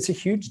it's a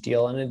huge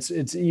deal. And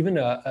it's even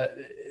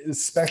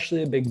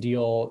especially a big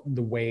deal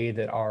the way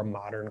that our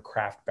modern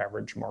craft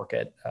beverage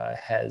market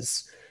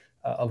has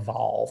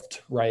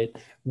evolved, right?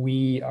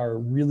 We are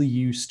really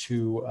used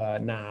to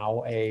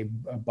now a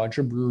bunch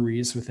of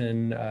breweries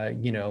within,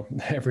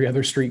 every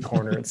other street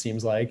corner, it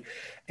seems like.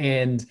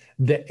 And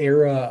the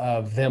era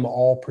of them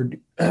all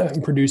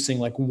producing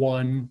like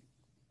one,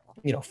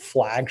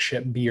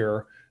 flagship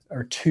beer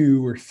or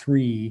 2 or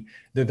 3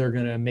 that they're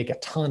going to make a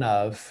ton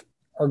of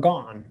are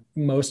gone.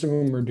 Most of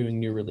them are doing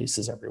new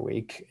releases every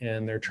week,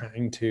 and they're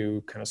trying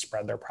to kind of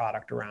spread their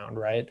product around,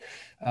 right?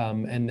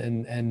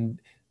 And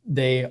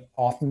they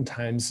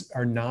oftentimes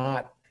are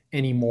not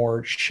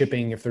anymore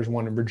shipping. If there's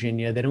one in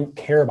Virginia, they don't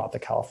care about the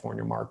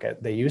California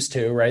market. They used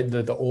to, right?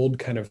 The old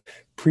kind of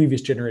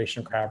previous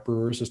generation of craft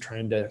brewers was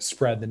trying to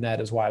spread the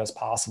net as wide as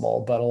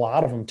possible, but a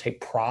lot of them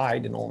take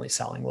pride in only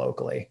selling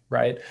locally,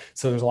 right?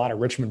 So there's a lot of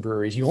Richmond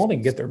breweries. You only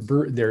get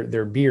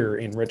their beer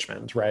in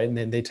Richmond, right? And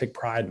then they take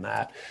pride in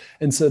that.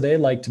 And so they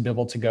like to be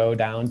able to go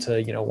down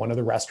to, one of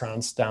the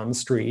restaurants down the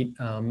street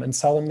and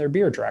sell them their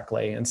beer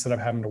directly instead of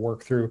having to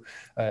work through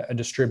a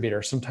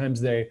distributor. Sometimes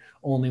they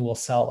only will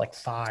sell like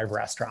 5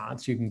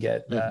 restaurants. You can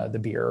get the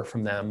beer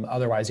from them.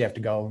 Otherwise, you have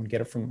to go and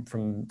get it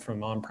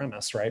from on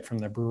premise, right? From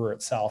the brewer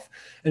itself.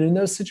 And in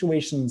those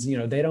situations,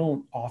 they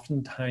don't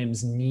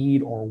oftentimes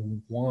need or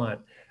want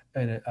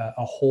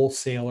a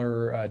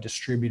wholesaler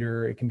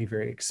distributor. It can be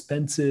very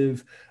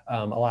expensive.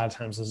 A lot of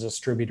times those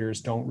distributors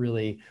don't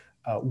really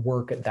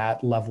work at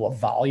that level of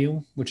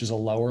volume, which is a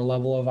lower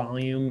level of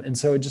volume. And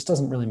so it just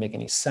doesn't really make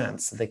any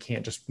sense that they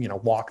can't just,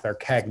 walk their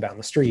keg down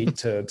the street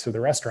to the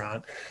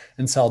restaurant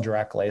and sell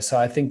directly. So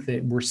I think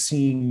that we're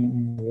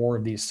seeing more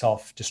of these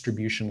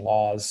self-distribution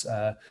laws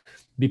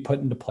be put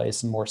into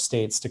place in more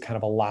states to kind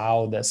of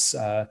allow this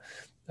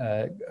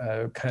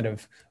kind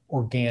of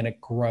organic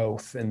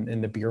growth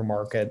in the beer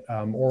market,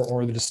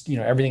 or just,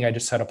 everything I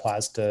just said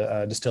applies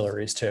to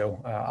distilleries too,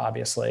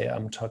 obviously,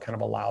 to kind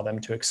of allow them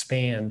to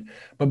expand,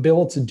 but be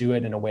able to do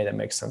it in a way that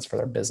makes sense for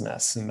their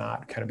business and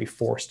not kind of be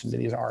forced into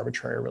these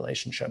arbitrary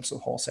relationships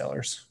with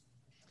wholesalers.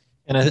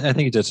 And I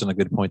think you touched on a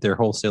good point there.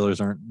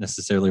 Wholesalers aren't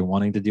necessarily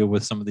wanting to deal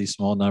with some of these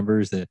small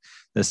numbers that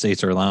the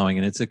states are allowing.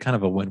 And it's a kind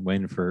of a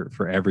win-win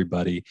for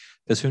everybody,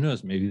 because who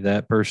knows, maybe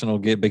that person will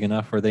get big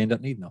enough where they end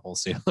up needing a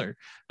wholesaler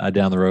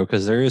down the road,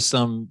 because there is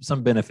some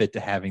benefit to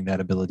having that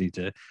ability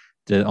to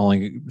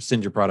only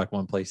send your product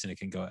one place and it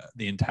can go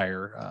the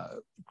entire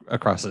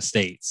across the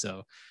state.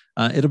 So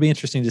it'll be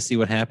interesting to see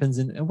what happens.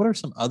 And what are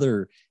some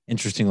other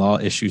interesting law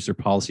issues or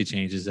policy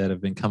changes that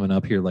have been coming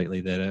up here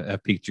lately that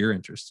have piqued your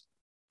interest?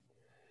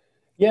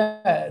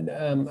 Yeah,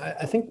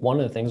 I think one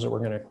of the things that we're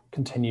going to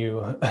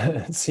continue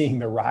seeing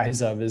the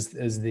rise of is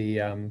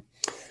the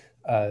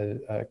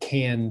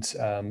canned,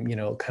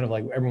 kind of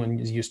like everyone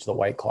is used to the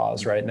White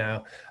Claws right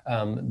now.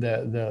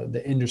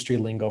 The industry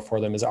lingo for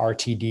them is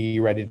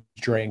RTD, ready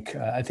to drink.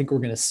 I think we're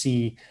going to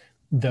see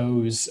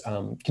those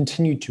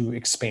continue to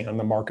expand.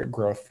 The market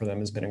growth for them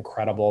has been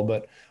incredible.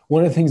 But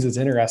one of the things that's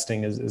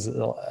interesting is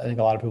I think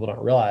a lot of people don't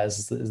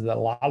realize is that a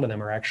lot of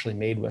them are actually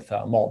made with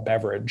malt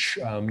beverage,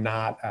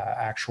 not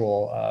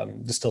actual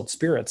distilled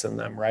spirits in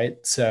them, right?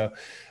 So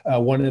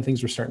one of the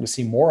things we're starting to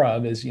see more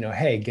of is,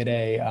 hey, get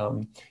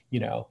a,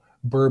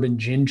 bourbon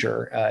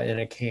ginger in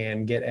a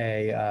can, get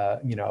a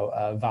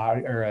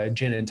or a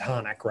gin and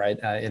tonic, right,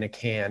 in a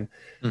can,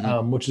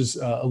 which is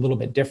a little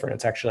bit different.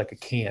 It's actually like a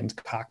canned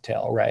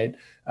cocktail, right?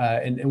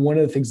 And one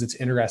of the things that's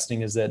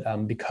interesting is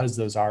that because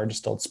those are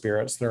distilled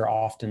spirits, they're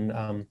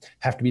often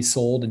have to be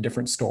sold in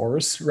different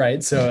stores,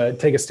 right? So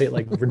take a state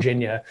like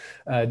Virginia.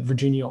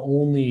 Virginia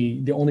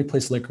the only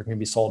place liquor can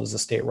be sold is a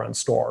state-run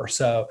store.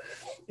 So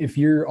if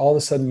you're all of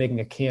a sudden making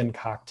a canned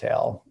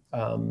cocktail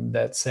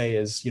that say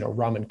is,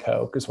 rum and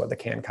Coke is what the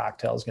canned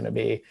cocktail is going to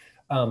be.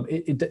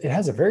 It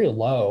has a very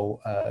low,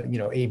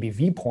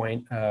 ABV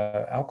point,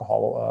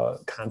 alcohol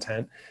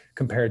content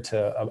compared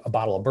to a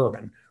bottle of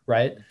bourbon,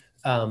 right?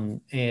 So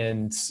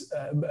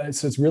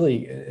it's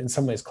really in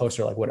some ways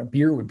closer like what a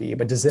beer would be.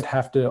 But does it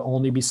have to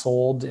only be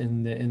sold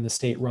in the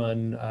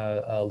state-run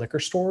liquor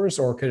stores,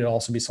 or could it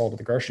also be sold at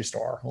the grocery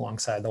store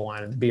alongside the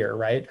wine and the beer,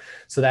 right?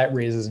 So that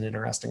raises an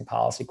interesting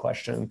policy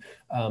question.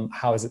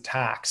 How is it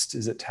taxed?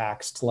 Is it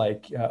taxed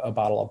like a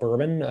bottle of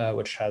bourbon,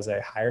 which has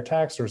a higher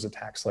tax, or is it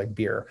taxed like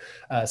beer?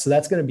 So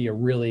that's going to be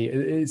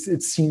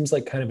it seems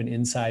like kind of an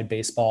inside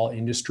baseball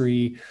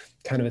industry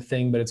kind of a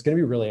thing, but it's going to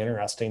be really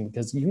interesting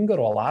because you can go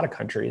to a lot of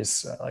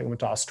countries. Like I went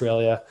to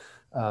Australia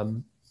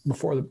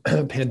before the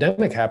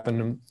pandemic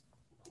happened. And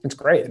it's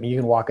great. I mean, you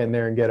can walk in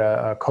there and get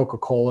a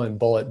Coca-Cola and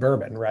Bullet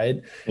bourbon,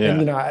 right? Yeah.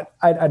 And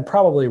I'd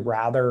probably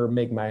rather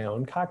make my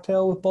own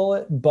cocktail with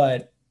Bullet,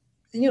 but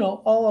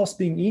all else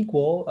being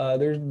equal,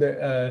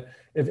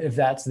 if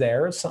that's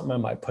there, it's something I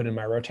might put in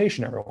my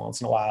rotation every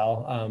once in a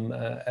while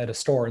at a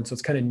store. And so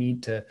it's kind of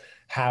neat to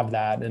have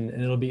that, and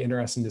it'll be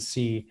interesting to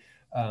see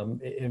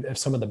if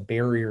some of the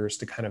barriers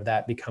to kind of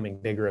that becoming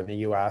bigger in the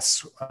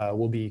U.S.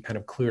 Will be kind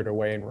of cleared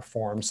away and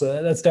reformed.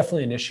 So that's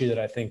definitely an issue that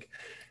I think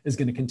is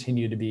going to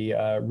continue to be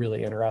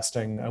really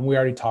interesting. And we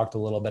already talked a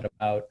little bit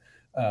about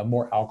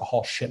more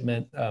alcohol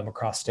shipment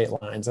across state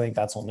lines. I think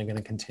that's only going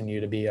to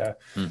continue to be a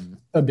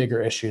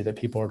bigger issue that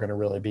people are going to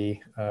really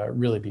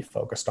be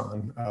focused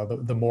on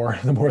the more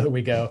that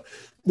we go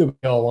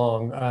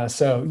along.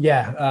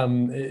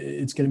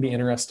 It's going to be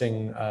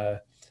interesting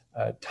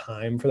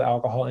time for the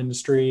alcohol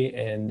industry,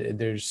 and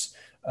there's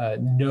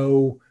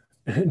no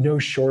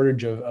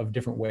shortage of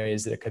different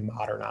ways that it could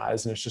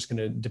modernize, and it's just going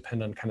to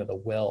depend on kind of the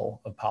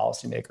will of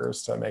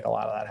policymakers to make a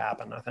lot of that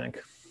happen, I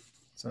think.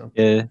 So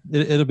yeah,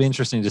 it'll be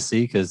interesting to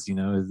see, because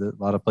there's a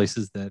lot of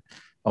places that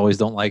always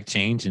don't like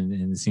change,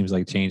 and it seems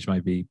like change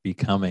might be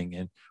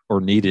coming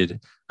or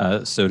needed,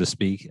 so to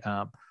speak.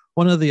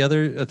 One of the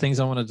other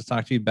things I wanted to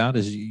talk to you about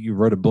is you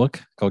wrote a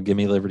book called Give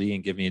Me Liberty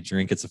and Give Me a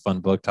Drink. It's a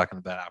fun book talking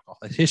about alcohol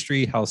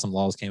history, how some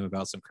laws came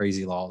about, some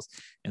crazy laws,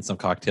 and some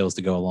cocktails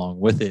to go along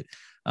with it.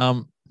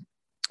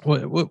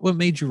 What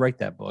made you write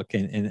that book,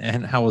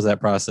 and how was that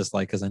process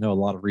like? Because I know a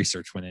lot of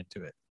research went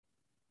into it.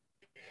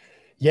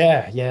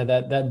 Yeah,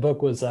 that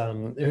book was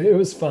it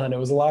was fun. It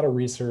was a lot of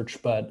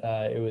research, but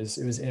it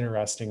was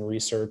interesting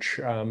research.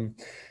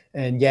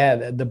 And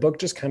yeah, the book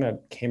just kind of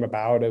came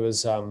about. It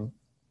was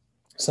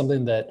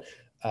something that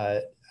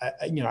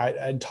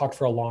I talked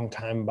for a long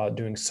time about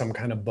doing some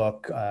kind of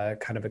book,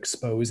 kind of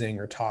exposing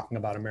or talking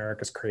about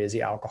America's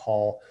crazy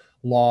alcohol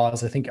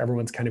laws. I think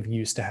everyone's kind of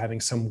used to having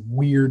some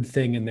weird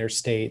thing in their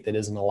state that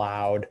isn't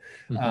allowed,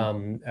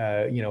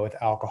 with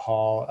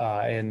alcohol.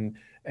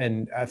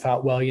 And I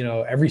thought, well,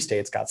 every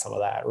state's got some of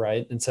that,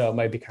 right? And so it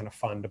might be kind of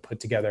fun to put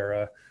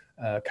together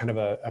a kind of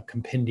a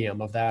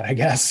compendium of that, I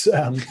guess,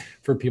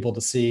 for people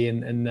to see.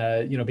 And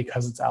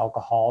because it's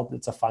alcohol,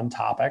 it's a fun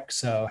topic.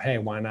 So, hey,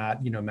 why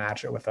not,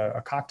 match it with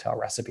a cocktail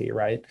recipe,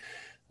 right?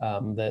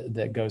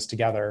 That goes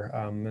together.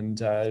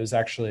 It was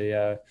actually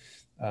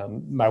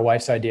my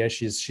wife's idea.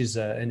 She's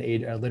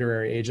a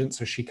literary agent,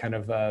 so she kind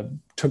of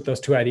took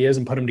those two ideas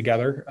and put them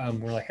together.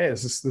 We're like, hey,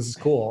 this is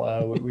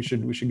cool. We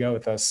should go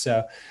with this.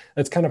 So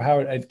that's kind of how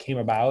it came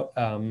about.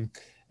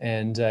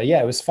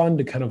 It was fun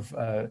to kind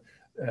of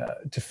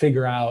to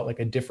figure out like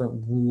a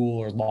different rule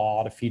or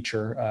law to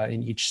feature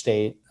in each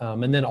state,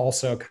 and then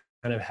also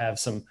kind of have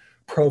some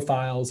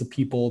profiles of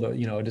people that,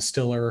 a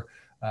distiller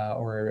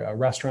or a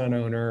restaurant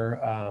owner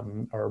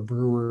or a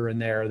brewer in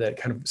there that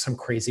kind of some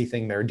crazy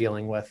thing they're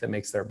dealing with that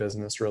makes their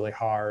business really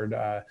hard.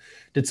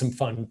 Did some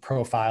fun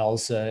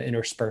profiles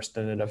interspersed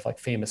in it of like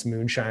famous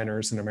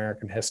moonshiners in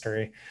American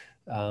history.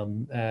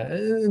 And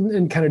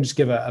kind of just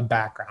give a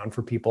background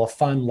for people, a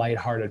fun,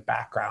 lighthearted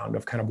background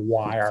of kind of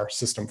why our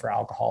system for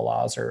alcohol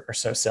laws are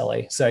so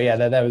silly. So yeah,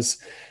 that was,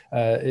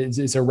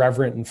 it's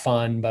irreverent and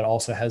fun, but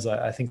also has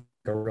I think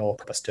a real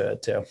purpose to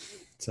it too.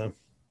 So.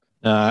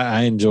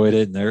 I enjoyed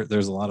it. And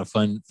there's a lot of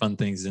fun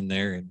things in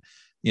there. And,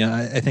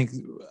 I think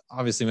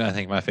obviously, I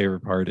think my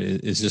favorite part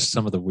is just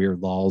some of the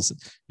weird laws.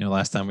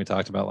 Last time we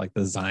talked about like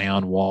the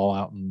Zion Wall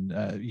out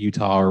in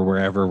Utah or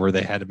wherever, where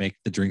they had to make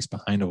the drinks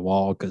behind a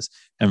wall because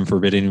heaven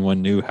forbid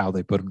anyone knew how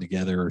they put them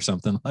together or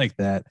something like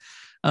that.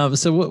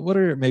 So what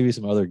are maybe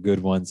some other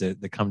good ones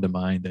that come to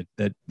mind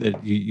that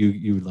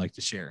you would like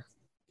to share?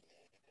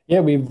 Yeah,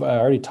 we've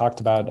already talked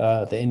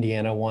about the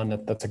Indiana one.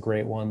 That's a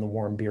great one. The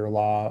warm beer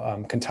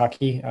law.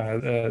 Kentucky,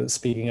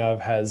 speaking of,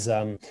 has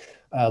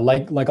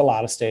like a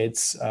lot of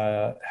states,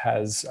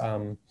 has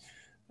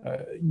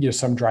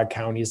some dry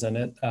counties in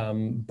it.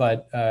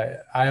 But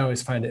I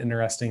always find it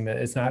interesting that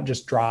it's not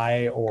just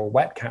dry or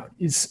wet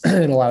counties.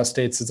 In a lot of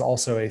states, it's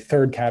also a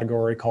third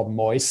category called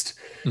moist,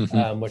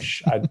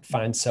 which I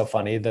find so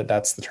funny that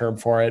that's the term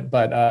for it.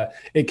 But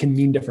it can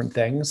mean different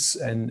things.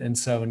 And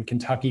so in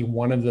Kentucky,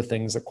 one of the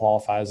things that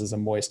qualifies as a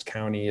moist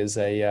county is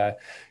a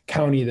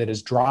county that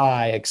is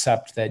dry,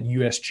 except that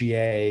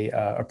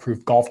USGA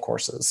approved golf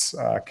courses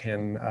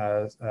can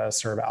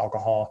serve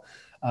alcohol.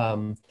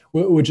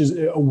 Which is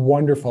a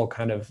wonderful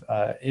kind of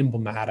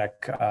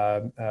emblematic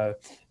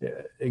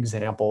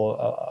example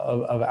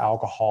of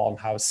alcohol and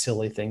how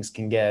silly things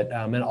can get.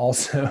 And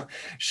also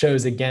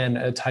shows, again,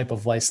 a type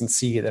of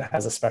licensee that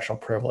has a special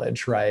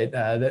privilege, right,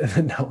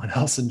 that no one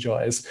else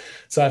enjoys.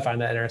 So I find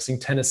that interesting.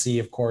 Tennessee,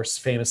 of course,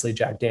 famously,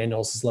 Jack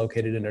Daniels is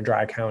located in a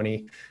dry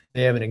county.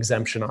 They have an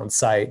exemption on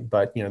site,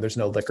 but there's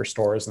no liquor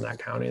stores in that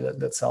county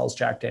that sells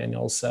Jack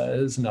Daniels.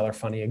 Is another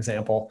funny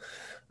example.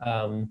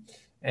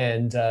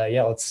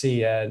 Let's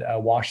see.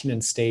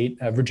 Washington State,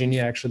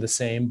 Virginia, actually the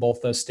same.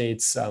 Both those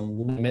states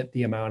limit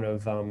the amount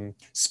of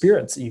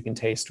spirits that you can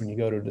taste when you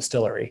go to a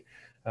distillery.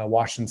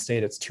 Washington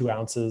State, it's 2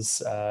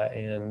 ounces,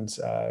 and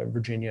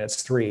Virginia,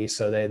 it's 3.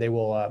 So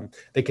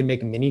they can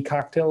make mini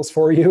cocktails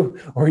for you,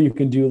 or you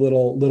can do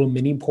little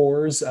mini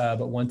pours.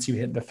 But once you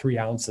hit the 3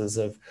 ounces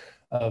of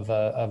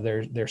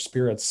their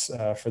spirits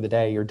for the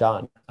day, you're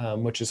done.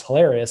 Which is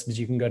hilarious because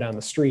you can go down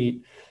the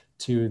street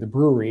to the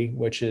brewery,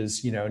 which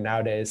is,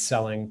 nowadays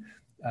selling,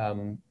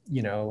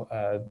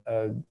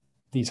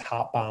 these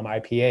hop bomb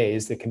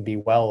IPAs that can be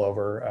well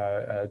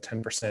over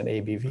 10%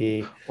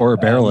 ABV. Or a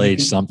barrel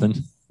aged something.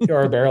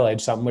 Or a barrel aged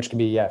something, which can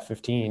be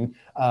 15. You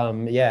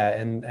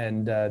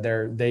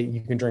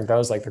can drink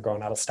those like they're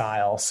going out of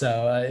style.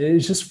 So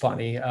it's just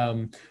funny,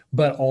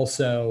 but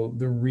also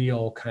the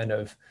real kind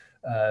of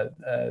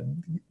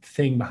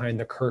thing behind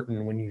the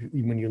curtain when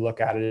you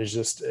look at it is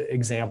just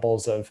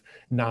examples of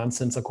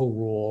nonsensical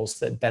rules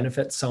that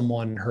benefit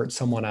someone, hurt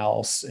someone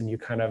else, and you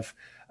kind of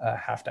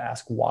have to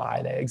ask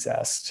why they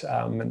exist.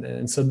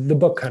 And so the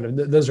book kind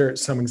of, those are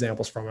some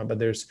examples from it, but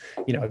there's,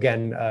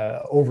 again,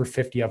 over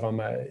 50 of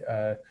them,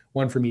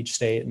 one from each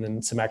state, and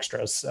then some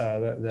extras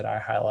that I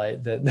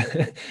highlight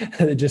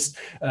that just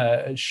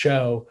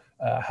show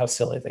how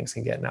silly things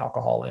can get in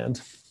alcohol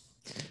land.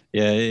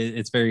 Yeah,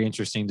 it's very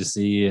interesting to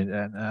see,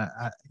 and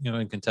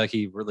in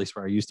Kentucky, or at least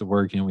where I used to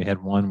work, we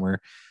had one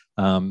where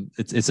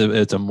it's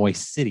a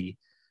moist city.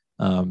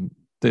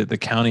 The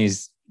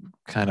county's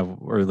kind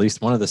of, or at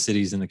least one of the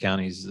cities in the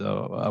county's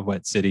a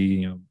wet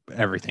city.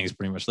 Everything's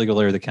pretty much legal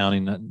there. The county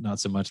not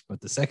so much,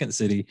 but the second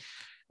city,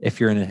 if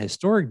you're in a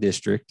historic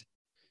district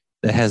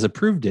that has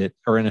approved it,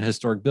 or in a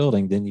historic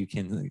building, then you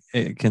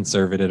can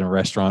serve it in a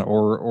restaurant,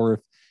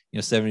 or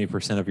if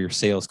 70% of your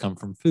sales come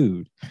from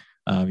food.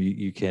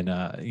 You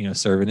can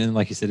serve it. And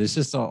like you said, it's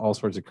just all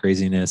sorts of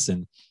craziness.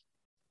 And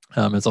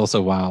it's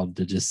also wild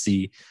to just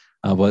see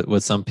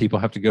what some people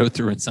have to go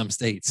through in some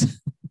states.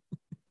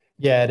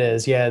 Yeah, it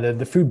is. Yeah,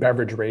 the food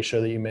beverage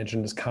ratio that you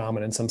mentioned is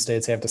common. In some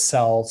states, they have to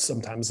sell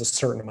sometimes a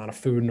certain amount of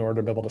food in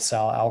order to be able to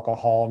sell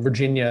alcohol. In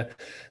Virginia,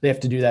 they have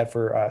to do that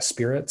for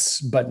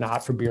spirits, but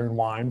not for beer and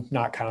wine,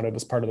 not counted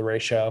as part of the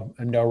ratio,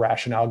 and no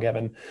rationale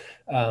given.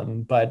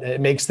 But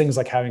it makes things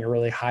like having a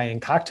really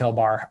high-end cocktail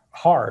bar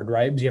hard,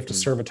 right? Because you have to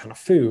serve a ton of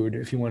food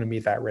if you want to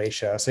meet that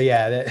ratio. So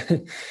yeah,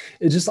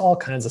 it's just all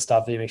kinds of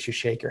stuff that makes you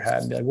shake your head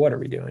and be like, what are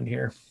we doing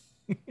here?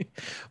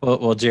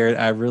 Well, Jared,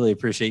 I really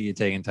appreciate you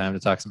taking time to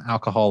talk some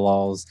alcohol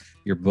laws,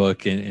 your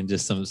book, and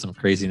just some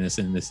craziness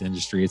in this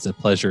industry. It's a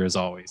pleasure as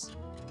always.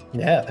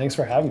 Yeah, thanks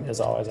for having me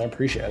as always. I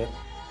appreciate it.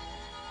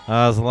 It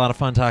was a lot of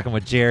fun talking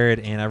with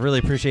Jared, and I really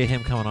appreciate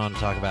him coming on to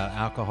talk about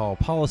alcohol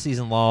policies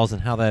and laws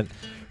and how that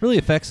really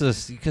affects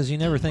us, because you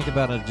never think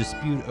about a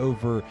dispute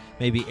over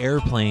maybe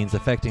airplanes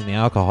affecting the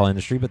alcohol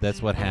industry, but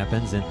that's what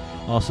happens, and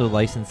also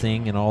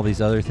licensing and all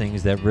these other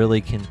things that really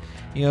can,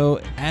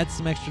 add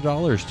some extra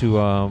dollars to,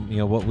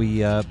 what we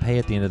pay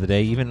at the end of the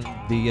day, even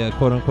the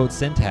quote-unquote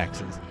sin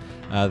taxes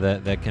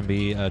that can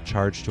be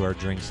charged to our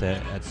drinks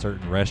at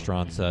certain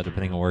restaurants,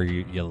 depending on where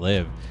you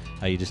live.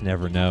 You just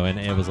never know, and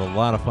it was a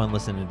lot of fun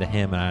listening to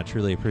him, and I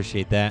truly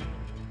appreciate that.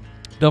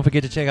 Don't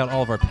forget to check out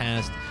all of our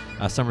past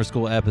summer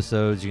school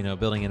episodes,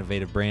 building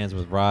innovative brands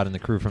with Rod and the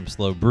crew from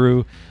Slow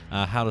Brew,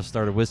 how to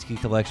start a whiskey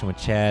collection with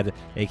Chad,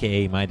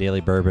 a.k.a. My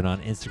Daily Bourbon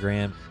on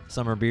Instagram,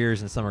 summer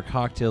beers and summer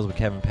cocktails with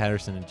Kevin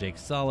Patterson and Jake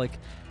Solik,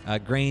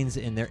 grains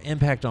and their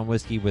impact on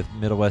whiskey with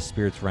Middle West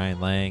Spirits Ryan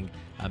Lang,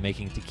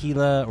 making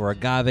tequila or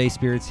agave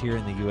spirits here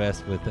in the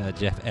U.S. with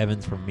Jeff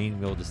Evans from Mean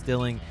Mule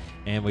Distilling.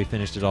 And we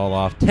finished it all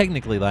off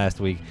technically last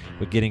week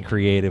with Getting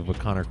Creative with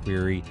Connor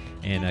Query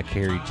and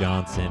Carrie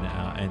Johnson,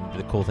 and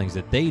the cool things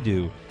that they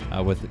do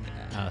with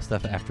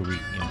stuff after we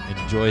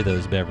enjoy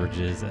those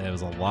beverages. It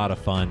was a lot of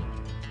fun.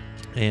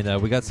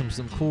 And we got some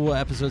cool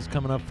episodes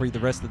coming up for you the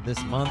rest of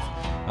this month.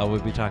 We'll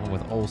be talking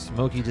with Old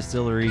Smoky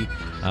Distillery.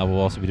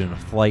 We'll also be doing a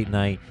flight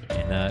night.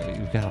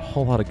 And we've got a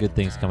whole lot of good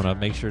things coming up.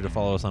 Make sure to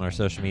follow us on our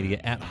social media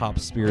at Hop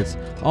Spirits,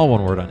 all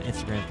one word, on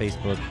Instagram,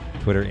 Facebook,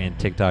 Twitter, and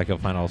TikTok. You'll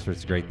find all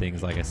sorts of great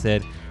things, like I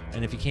said.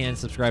 And if you can,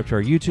 subscribe to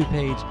our YouTube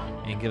page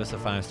and give us a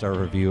 5-star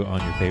review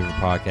on your favorite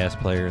podcast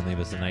player and leave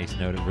us a nice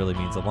note. It really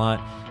means a lot.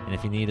 And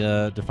if you need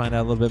to find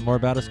out a little bit more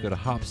about us, go to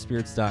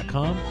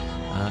hopspirits.com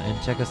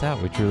and check us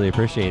out. We truly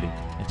appreciate it.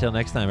 Until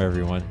next time,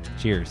 everyone,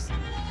 cheers.